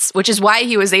limits, which is why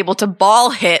he was able to ball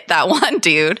hit that one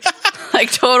dude,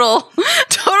 like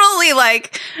totally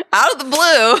like out of the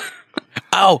blue.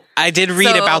 Oh, I did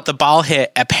read So- about the ball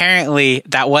hit. Apparently,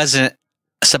 that wasn't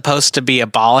supposed to be a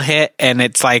ball hit, and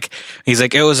it's like he's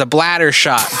like, it was a bladder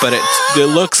shot, but it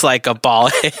looks like a ball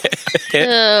hit.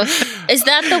 Is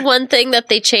that the one thing that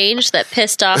they changed that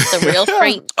pissed off the real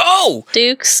Frank Oh,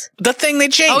 Dukes? the thing they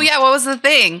changed. Oh yeah, what was the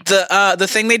thing? The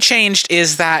thing they changed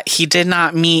is that he did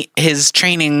not meet his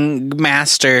training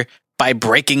master by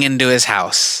breaking into his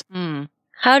house.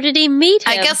 How did he meet him?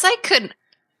 I guess I could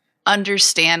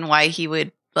understand why he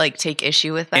would like take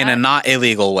issue with that. In a not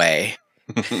illegal way.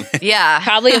 yeah,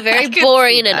 Probably a I very could see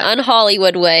boring and that.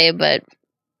 un-Hollywood way, but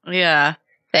yeah.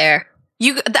 fair.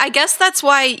 I guess that's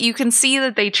why you can see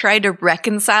that they tried to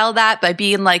reconcile that by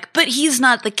being like, but he's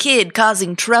not the kid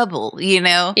causing trouble, you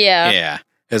know? Yeah. Yeah.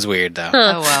 It was weird though.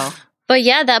 Huh. Oh well. But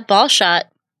yeah, that ball shot.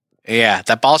 Yeah,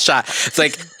 that ball shot. It's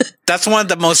like that's one of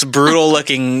the most brutal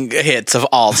looking hits of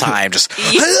all time. Just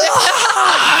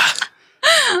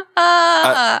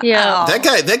Yeah.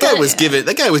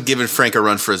 That guy was giving Frank a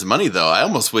run for his money though. I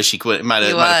almost wish he might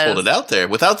have pulled it out there.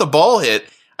 Without the ball hit,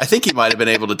 I think he might have been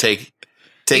able to take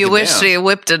You it wish down. he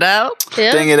whipped it out?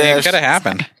 Yeah. Dang it, it Ash. could have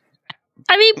happened.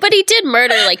 I mean, but he did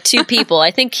murder like 2 people.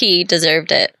 I think he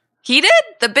deserved it. He did?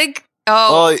 The big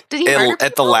Well, did he murder at the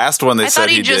people? last one, they I said thought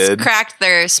he just did. cracked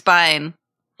their spine.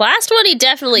 Last one, he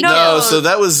definitely No. killed. No, so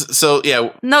that was yeah.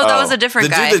 No, that Oh. was a The different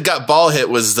dude guy. that got ball hit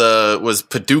was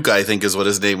Paducah, I think is what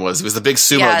his name was. He was the big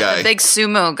sumo guy. the big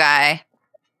sumo guy.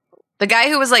 The guy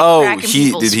who was like Oh, cracking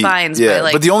people's spines yeah. by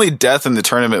like But the only death in the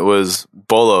tournament was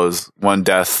Bolo's one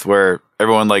death where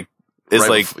everyone like is Right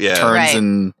like bef- yeah. turns Right.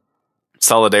 in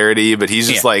solidarity, but he's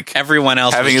just Yeah. like Everyone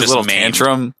else having was his just little maimed.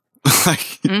 tantrum.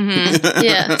 Mhm.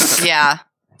 Yeah. Yeah.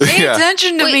 Pay Yeah.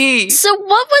 attention to Wait, me. so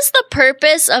what was the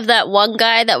purpose of that one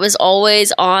guy that was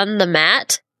always on the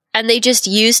mat? And they just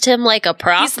used him like a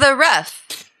prop? He's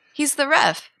the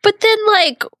ref. But then,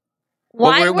 like,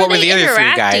 why what were were they the other 3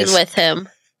 interacting guys? with him?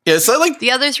 Yeah, so like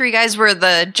The other 3 guys were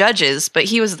the judges, but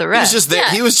he was the he ref. was just there. Yeah.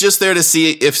 He was just there to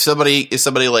see if somebody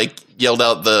like yelled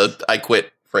out the "I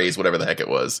quit" phrase, whatever the heck it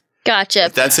was. Gotcha.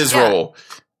 That's his Yeah. role.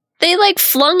 They, like,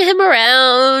 flung him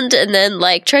around and then,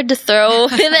 like, tried to throw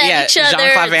him at Yeah, each other.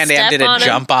 Jean-Claude Van and Damme step did a on him.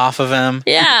 jump off of him.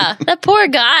 Yeah, that poor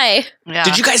guy. Yeah.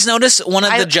 Did you guys notice one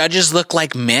of I- the judges looked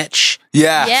like Mitch?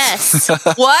 Yeah. Yes.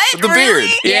 What? With the Really?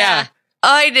 beard. Yeah.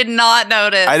 I did not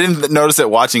notice. I didn't notice it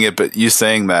watching it, but you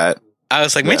saying that. I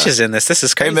was like, Mitch is in this. This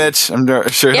is crazy. Hey, Mitch. I'm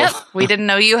sure. Yep. We didn't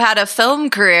know you had a film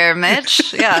career,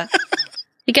 Mitch. Yeah.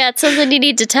 You got something you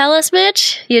need to tell us,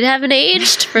 Mitch? You haven't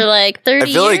aged for like 30 I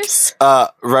feel years? like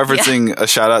referencing a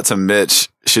shout out to Mitch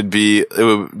should be, it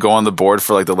would go on the board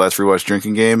for like the Let's Rewatch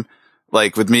Drinking Game.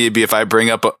 Like with me, it'd be if I bring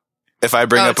up a take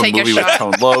a movie with shot.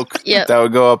 Tone Loc, Yep. that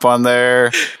would go up on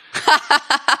there.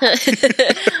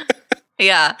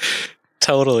 Yeah.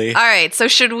 Totally. All right. So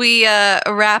should we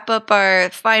wrap up our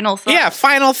final thoughts? Yeah,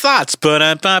 final thoughts.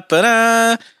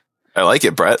 Ba-da-ba-ba-da. I like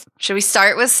it, Brett. Should we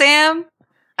start with Sam?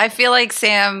 I feel like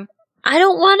Sam, I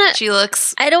don't want to. she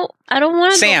looks. I don't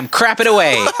want to. Sam, crap it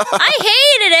away. I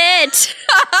hated it.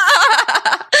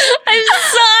 I'm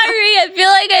sorry. I feel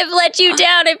like I've let you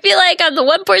down. I feel like I'm the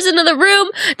one person in the room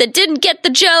that didn't get the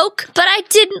joke, but I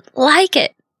didn't like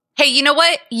it. Hey, you know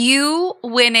what? You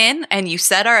went in and you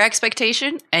set our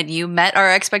expectation and you met our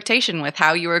expectation with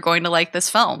how you were going to like this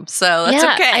film. So that's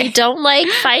yeah, okay. I don't like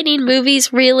fighting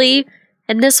movies really,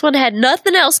 and this one had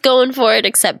nothing else going for it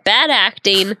except bad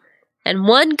acting and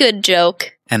one good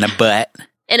joke And a butt.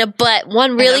 and a butt,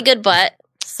 one really good butt.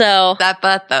 So That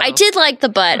butt, though. I did like the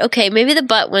butt. Okay, maybe the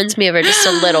butt wins me over just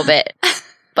a little bit.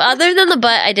 But other than the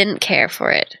butt, I didn't care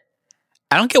for it.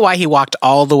 I don't get why he walked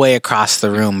all the way across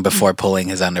the room before pulling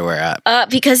his underwear up.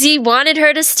 Because he wanted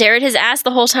her to stare at his ass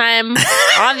the whole time,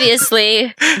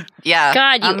 obviously. Yeah.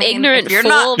 God, you I mean, ignorant if you're fool,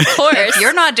 not- of course. If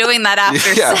you're not doing that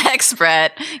after Yeah. sex,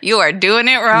 Brett, you are doing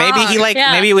it wrong. Maybe he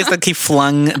Yeah. maybe it was like he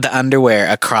flung the underwear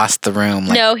across the room.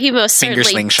 Like, No, he most finger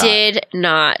certainly slingshot. did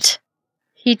not.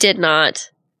 He did not.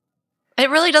 It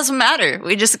really doesn't matter.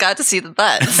 We just got to see the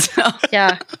butt. So.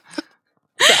 Yeah.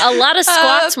 A lot of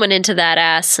squats went into that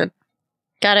ass. And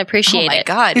gotta Oh appreciate my it.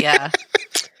 God, yeah.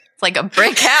 It's like a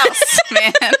brick house,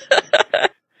 man.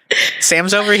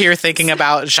 Sam's over here thinking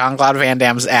about Jean-Claude Van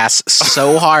Damme's ass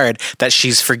so hard that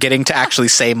she's forgetting to actually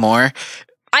say more.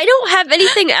 I don't have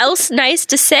anything else nice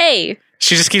to say.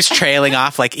 She just keeps trailing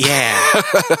off like, yeah.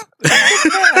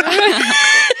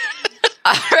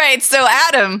 All right, so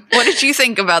Adam, what did you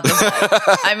think about the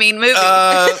butt? I mean, movie.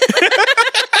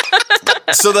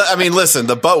 Listen,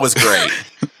 the butt was great.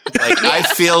 Like, I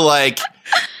feel like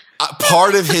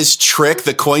part of his trick,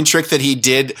 the coin trick that he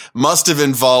did, must have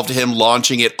involved him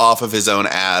launching it off of his own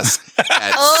ass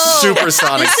at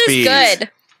supersonic This speeds. is good.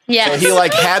 Yeah. So he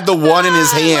like had the one in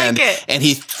his hand it. and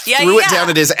he Yeah, threw it yeah. down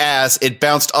at his ass. It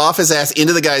bounced off his ass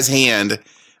into the guy's hand.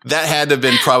 That had to have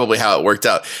been probably how it worked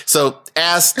out. So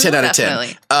ass 10 out of 10.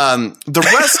 Definitely. The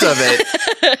rest of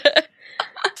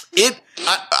it,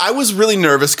 I was really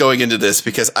nervous going into this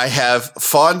because I have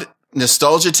fond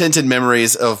nostalgia tinted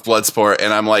memories of Bloodsport.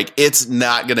 And I'm like, it's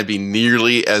not going to be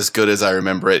nearly as good as I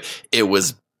remember it. It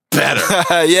was better.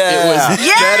 Yeah. It was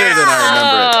better than I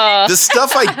remember it. Oh. The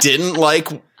stuff I didn't like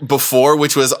before,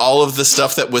 which was all of the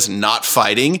stuff that was not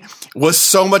fighting, was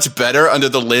so much better under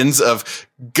the lens of,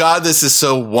 God, this is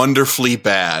so wonderfully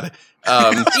bad.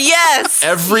 Yes.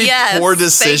 Every yes, poor thank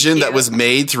decision you. that was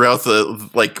made throughout the,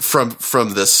 like, from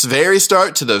the very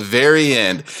start to the very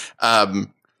end,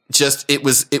 it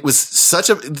was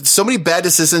so many bad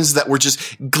decisions that were just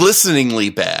glisteningly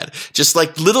bad. Just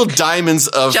like little diamonds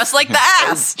of, Just like the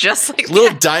ass. Just like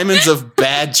little diamonds of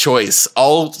bad choice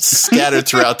all scattered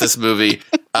throughout this movie.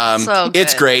 So good.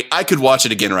 It's great. I could watch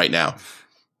it again right now.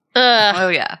 Oh,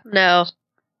 yeah. No.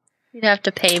 You'd have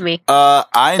to pay me.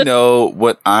 I know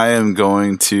what I am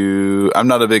going to. I'm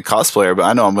not a big cosplayer, but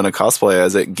I know I'm going to cosplay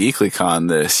as at GeeklyCon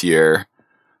this year.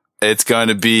 It's going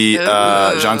to be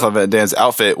Jean-Claude Van Damme's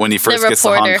outfit when he first gets to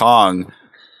Hong reporter. Kong.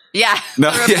 Yeah.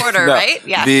 No, The reporter, no. right?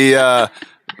 Yeah.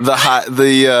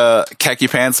 The khaki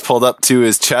pants pulled up to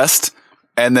his chest,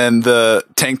 and then the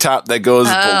tank top that goes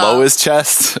below his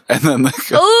chest, and then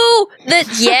Oh,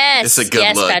 yes. It's a good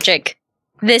yes, look. Patrick.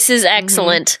 This is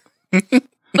excellent.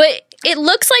 But it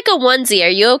looks like a onesie. Are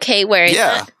you okay wearing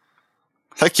yeah,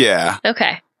 heck yeah. that?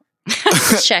 Okay.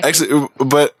 Just checking. Actually,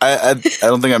 but I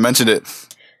don't think I mentioned it.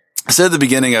 I said at the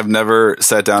beginning I've never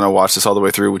sat down and watched this all the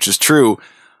way through, which is true.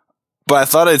 But I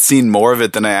thought I'd seen more of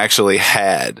it than I actually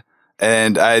had.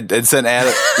 And I'd sent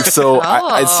Adam, so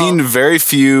I'd seen very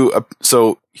few.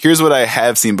 So here's what I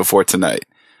have seen before tonight.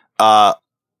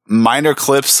 Minor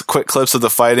clips, quick clips of the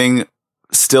fighting,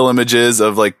 still images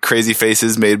of like crazy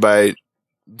faces made by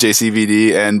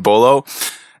JCVD and Bolo.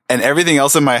 And everything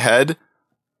else in my head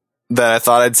that I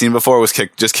thought I'd seen before was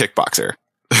just Kickboxer.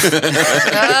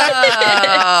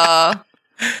 Oh.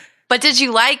 But did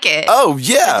you like it? Oh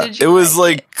yeah. Did you It was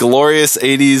like like glorious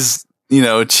 80s,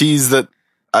 cheese that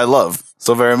I love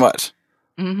so very much.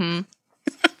 Mm-hmm.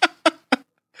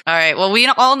 All right. Well, we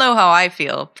all know how I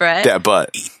feel, Brett. Yeah,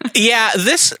 but Yeah,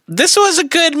 this was a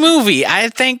good movie. I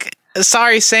think.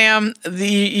 Sorry, Sam,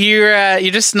 you're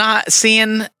just not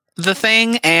seeing the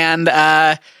thing, and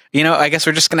I guess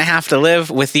we're just gonna have to live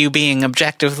with you being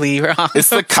objectively wrong. it's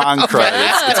the con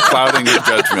credits. It's clouding your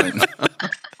judgment.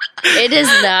 It is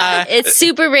not. It's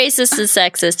super racist and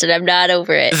sexist, and I'm not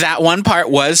over it. That one part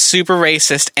was super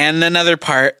racist, and another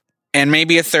part, and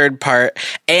maybe a third part,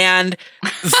 and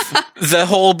the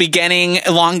whole beginning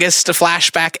longest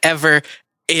flashback ever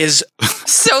is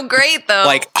So great, though.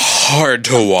 like hard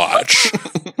to watch.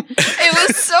 It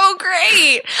was so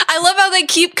great. I love how they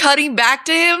keep cutting back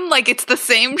to him, like it's the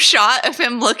same shot of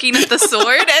him looking at the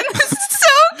sword, and it's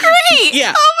so great.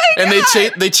 Yeah. Oh my And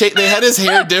god. they had his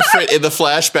hair different in the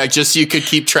flashback just so you could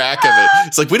keep track of it.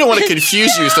 It's like, we don't want to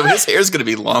confuse you, so his hair's going to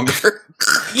be longer.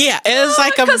 Yeah, it was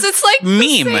like a Because it's like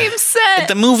meme. the same set.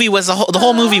 The movie was the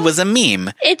whole movie was a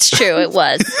meme. It's true. It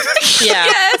was. Yeah.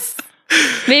 Yes.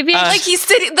 Maybe Like he's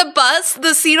sitting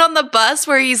the scene on the bus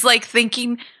where he's like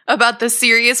thinking about the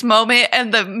serious moment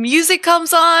and the music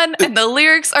comes on and the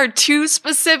lyrics are too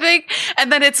specific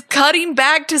and then it's cutting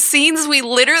back to scenes we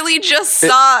literally just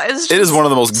saw. It is one of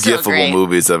the most so giftable great.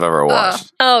 movies I've ever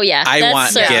watched. Oh yeah, I that's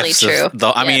want certainly gifts. true.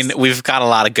 I mean, Yes. we've got a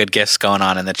lot of good gifts going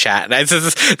on in the chat.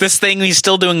 This thing, he's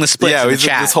still doing the splits Yeah, in the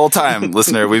chat. this whole time,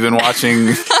 listener, we've been watching.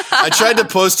 I tried to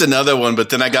post another one, but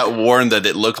then I got warned that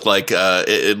it looked like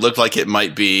it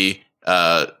might be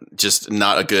just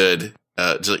not a good.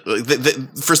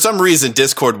 For some reason,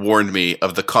 Discord warned me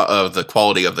of the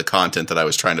quality of the content that I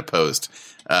was trying to post.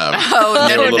 Oh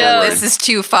They were a no, little no, worried. this is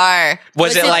too far.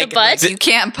 Was it it like the butt? You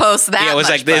can't post that. Yeah, it was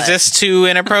much like, is butt. this too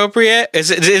inappropriate?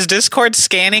 Is Discord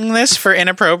scanning this for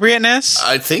inappropriateness?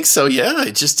 I think so. Yeah,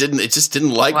 it just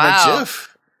didn't like Wow. my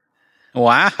GIF.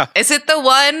 Wow. Is it the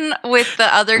one with the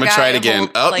other I'm guy? gonna try it again.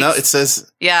 hold, No, it says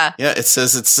yeah. it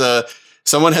says it's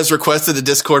someone has requested the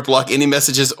Discord block any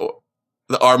messages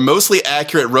that are mostly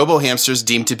accurate robo-hamsters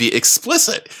deemed to be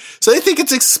explicit. So they think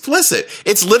it's explicit.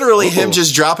 It's literally him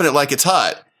just dropping it like it's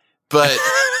hot. But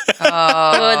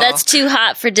Oh, that's too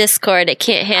hot for Discord. It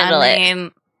can't handle I it.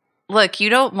 mean, look, you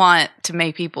don't want to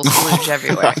make people splooge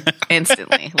everywhere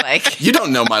instantly. Like, you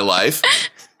don't know my life.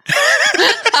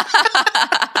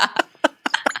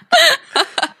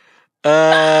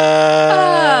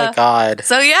 God.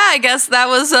 so yeah, I guess that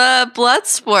was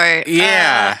Bloodsport.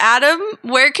 Yeah. Adam,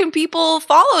 where can people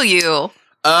follow you?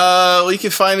 Well, you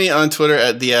can find me on Twitter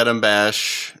at the Adam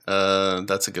Bash.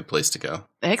 That's a good place to go.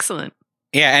 Excellent.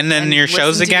 Yeah, and then your listen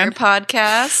shows to again? your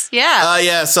podcast. Yeah.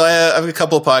 Yeah. So I have a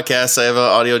couple of podcasts. I have an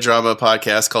audio drama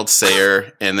podcast called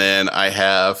Sayer, and then I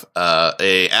have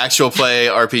a actual play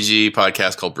RPG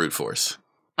podcast called Brute Force.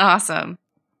 Awesome.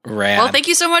 Rad. Well, thank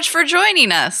you so much for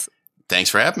joining us. Thanks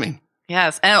for having me.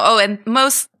 Yes. And,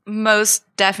 and most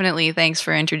definitely thanks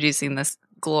for introducing this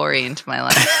glory into my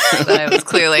life that I was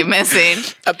clearly missing.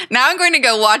 Now I'm going to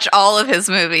go watch all of his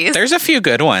movies. There's a few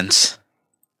good ones.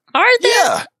 Are there?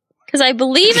 Yeah. Because I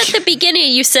believe at the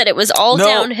beginning you said it was all No.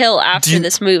 downhill after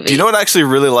this movie. Do you know what I actually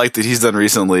really like that he's done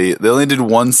recently? They only did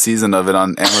one season of it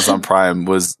on Amazon Prime.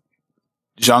 Was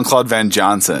Jean-Claude Van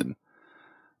Johnson,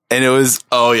 and it was.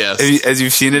 Oh yes, As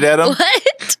you've seen it, Adam.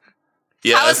 What?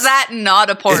 yes. How is that not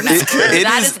a porno? It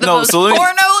That is- is the no, most so let me-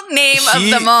 porno name of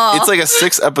them all. It's like a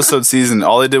 6-episode season.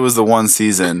 All they did was the one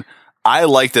season. I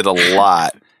liked it a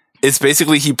lot. It's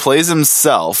basically he plays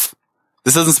himself.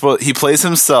 This doesn't spoil. He plays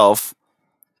himself.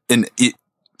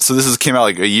 So this came out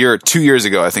like 2 years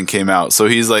ago, I think came out. So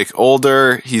he's like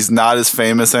older. He's not as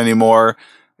famous anymore.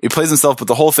 He plays himself, but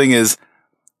the whole thing is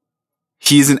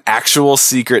he's an actual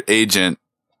secret agent,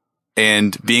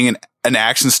 and being an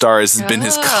action star has been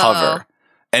his cover.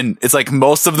 And it's like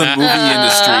most of the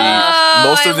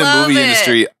movie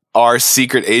industry, are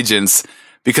secret agents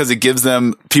because it gives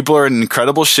them, people are in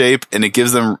incredible shape and it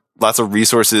gives them lots of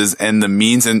resources and the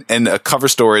means and a cover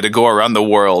story to go around the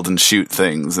world and shoot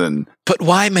things. And But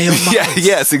why male models?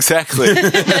 yes, exactly.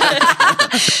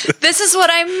 This is what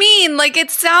I mean. Like,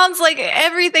 it sounds like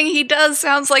everything he does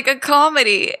sounds like a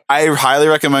comedy. I highly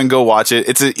recommend go watch it.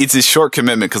 It's a short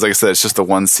commitment because, like I said, it's just the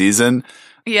one season.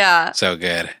 Yeah, So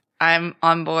good. I'm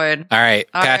on board. All right,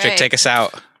 All Patrick, right. take us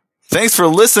out. Thanks for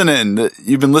listening.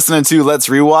 You've been listening to Let's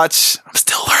Rewatch. I'm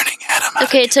still learning, Adam.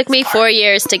 Okay, it took me 4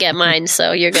 years to get mine,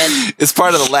 so you're good. It's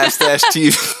part of the Laugh Stash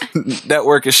TV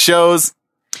network of shows.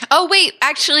 Oh, wait,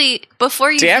 actually,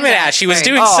 before you Damn do it, that, Ash. She was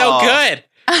sorry. doing so Aw. good.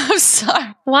 I'm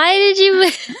sorry. Why did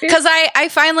you? Because I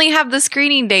finally have the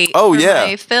screening date Oh, for yeah.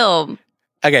 my film.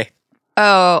 Okay.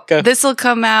 Oh, Go. this will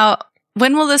come out.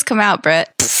 When will this come out,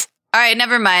 Brett? All right,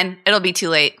 never mind. It'll be too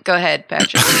late. Go ahead,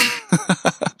 Patrick.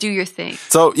 Do your thing.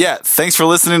 So, yeah, thanks for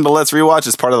listening to Let's Rewatch.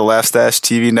 It's part of the Laugh Stash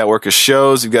TV network of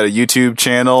shows. We've got a YouTube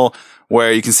channel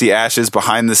where you can see Ash's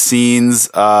behind the scenes,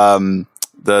 the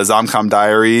Zomcom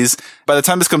Diaries. By the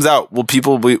time this comes out, will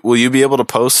you be able to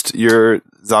post your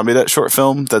Zombie short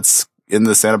film that's in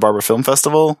the Santa Barbara Film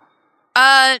Festival?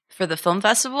 For the film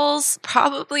festivals,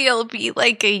 probably it'll be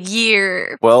like a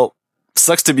year. Well,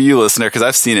 sucks to be you, listener, because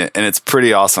I've seen it and it's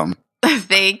pretty awesome.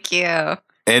 Thank you.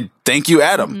 And thank you,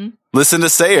 Adam. Mm-hmm. Listen to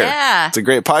Sayer. Yeah. It's a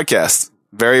great podcast.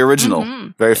 Very original.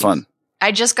 Very fun.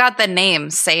 I just got the name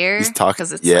Sayer. He's talking.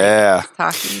 It's Yeah. like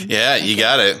talking. Yeah, you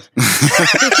got it.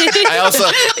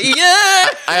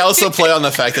 I also play on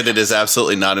the fact that it is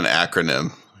absolutely not an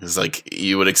acronym. It's like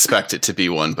you would expect it to be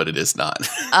one, but it is not.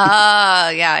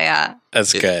 Yeah.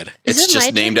 That's good. Is It's it just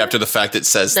my named turn? after the fact it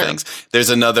says No. things. There's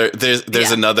another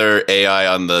another AI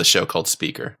on the show called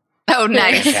Speaker. Oh,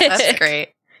 nice. That's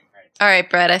great. All right,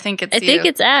 Brett, I think it's I think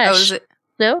it's Ash. Oh, is it?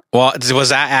 No? Well, was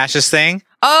that Ash's thing?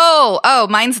 Oh,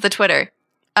 mine's the Twitter.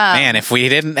 Man, if we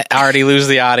didn't already lose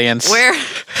the audience. We're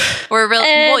really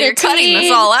well. You're cutting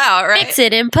this all out, right? Fix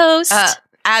it in post.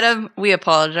 Adam, we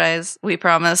apologize. We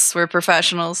promise. We're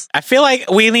professionals. I feel like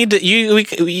we need to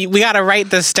we got to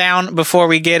write this down before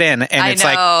we get in, and it's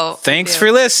I know. like, thanks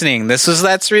for listening. This was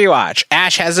Let's Rewatch.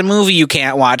 Ash has a movie you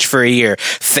can't watch for a year.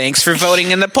 Thanks for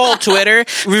voting in the poll. Twitter,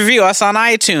 review us on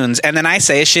iTunes, and then I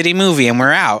say a shitty movie, and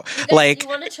we're out. Like,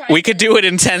 we could do it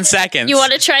in 10 seconds. You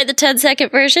want to try the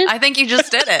 10-second version? I think you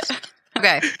just did it.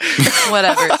 Okay,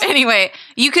 whatever. Anyway,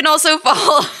 you can also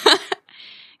follow.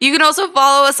 You can also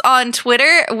follow us on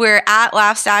Twitter. We're at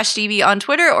LaughStashTV on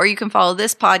Twitter, or you can follow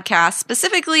this podcast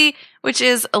specifically, which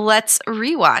is Let's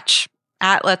Rewatch,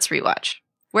 at Let's Rewatch,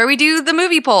 where we do the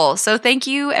movie poll. So thank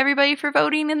you, everybody, for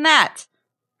voting in that.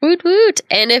 Woot woot.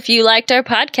 And if you liked our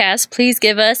podcast, please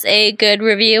give us a good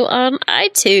review on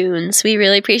iTunes. We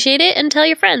really appreciate it, and tell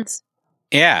your friends.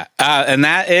 Yeah, and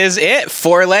that is it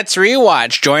for Let's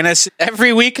Rewatch. Join us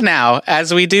every week now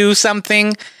as we do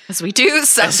something.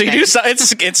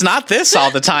 It's not this all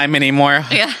the time anymore.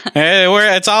 Yeah.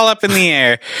 It's all up in the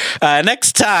air.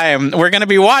 Next time, we're going to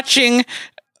be watching...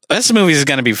 This movie is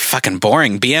going to be fucking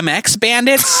boring. BMX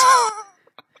Bandits?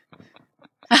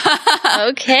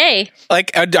 Okay.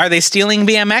 Like, are they stealing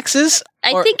BMXs?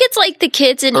 I think it's like the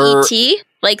kids in E.T.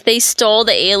 Like, they stole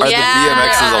the alien. Are the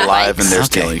BMXs alive and they're Okay.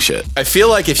 stealing shit? I feel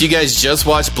like if you guys just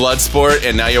watched Bloodsport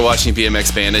and now you're watching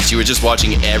BMX Bandits, you were just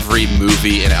watching every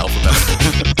movie in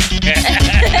alphabetical.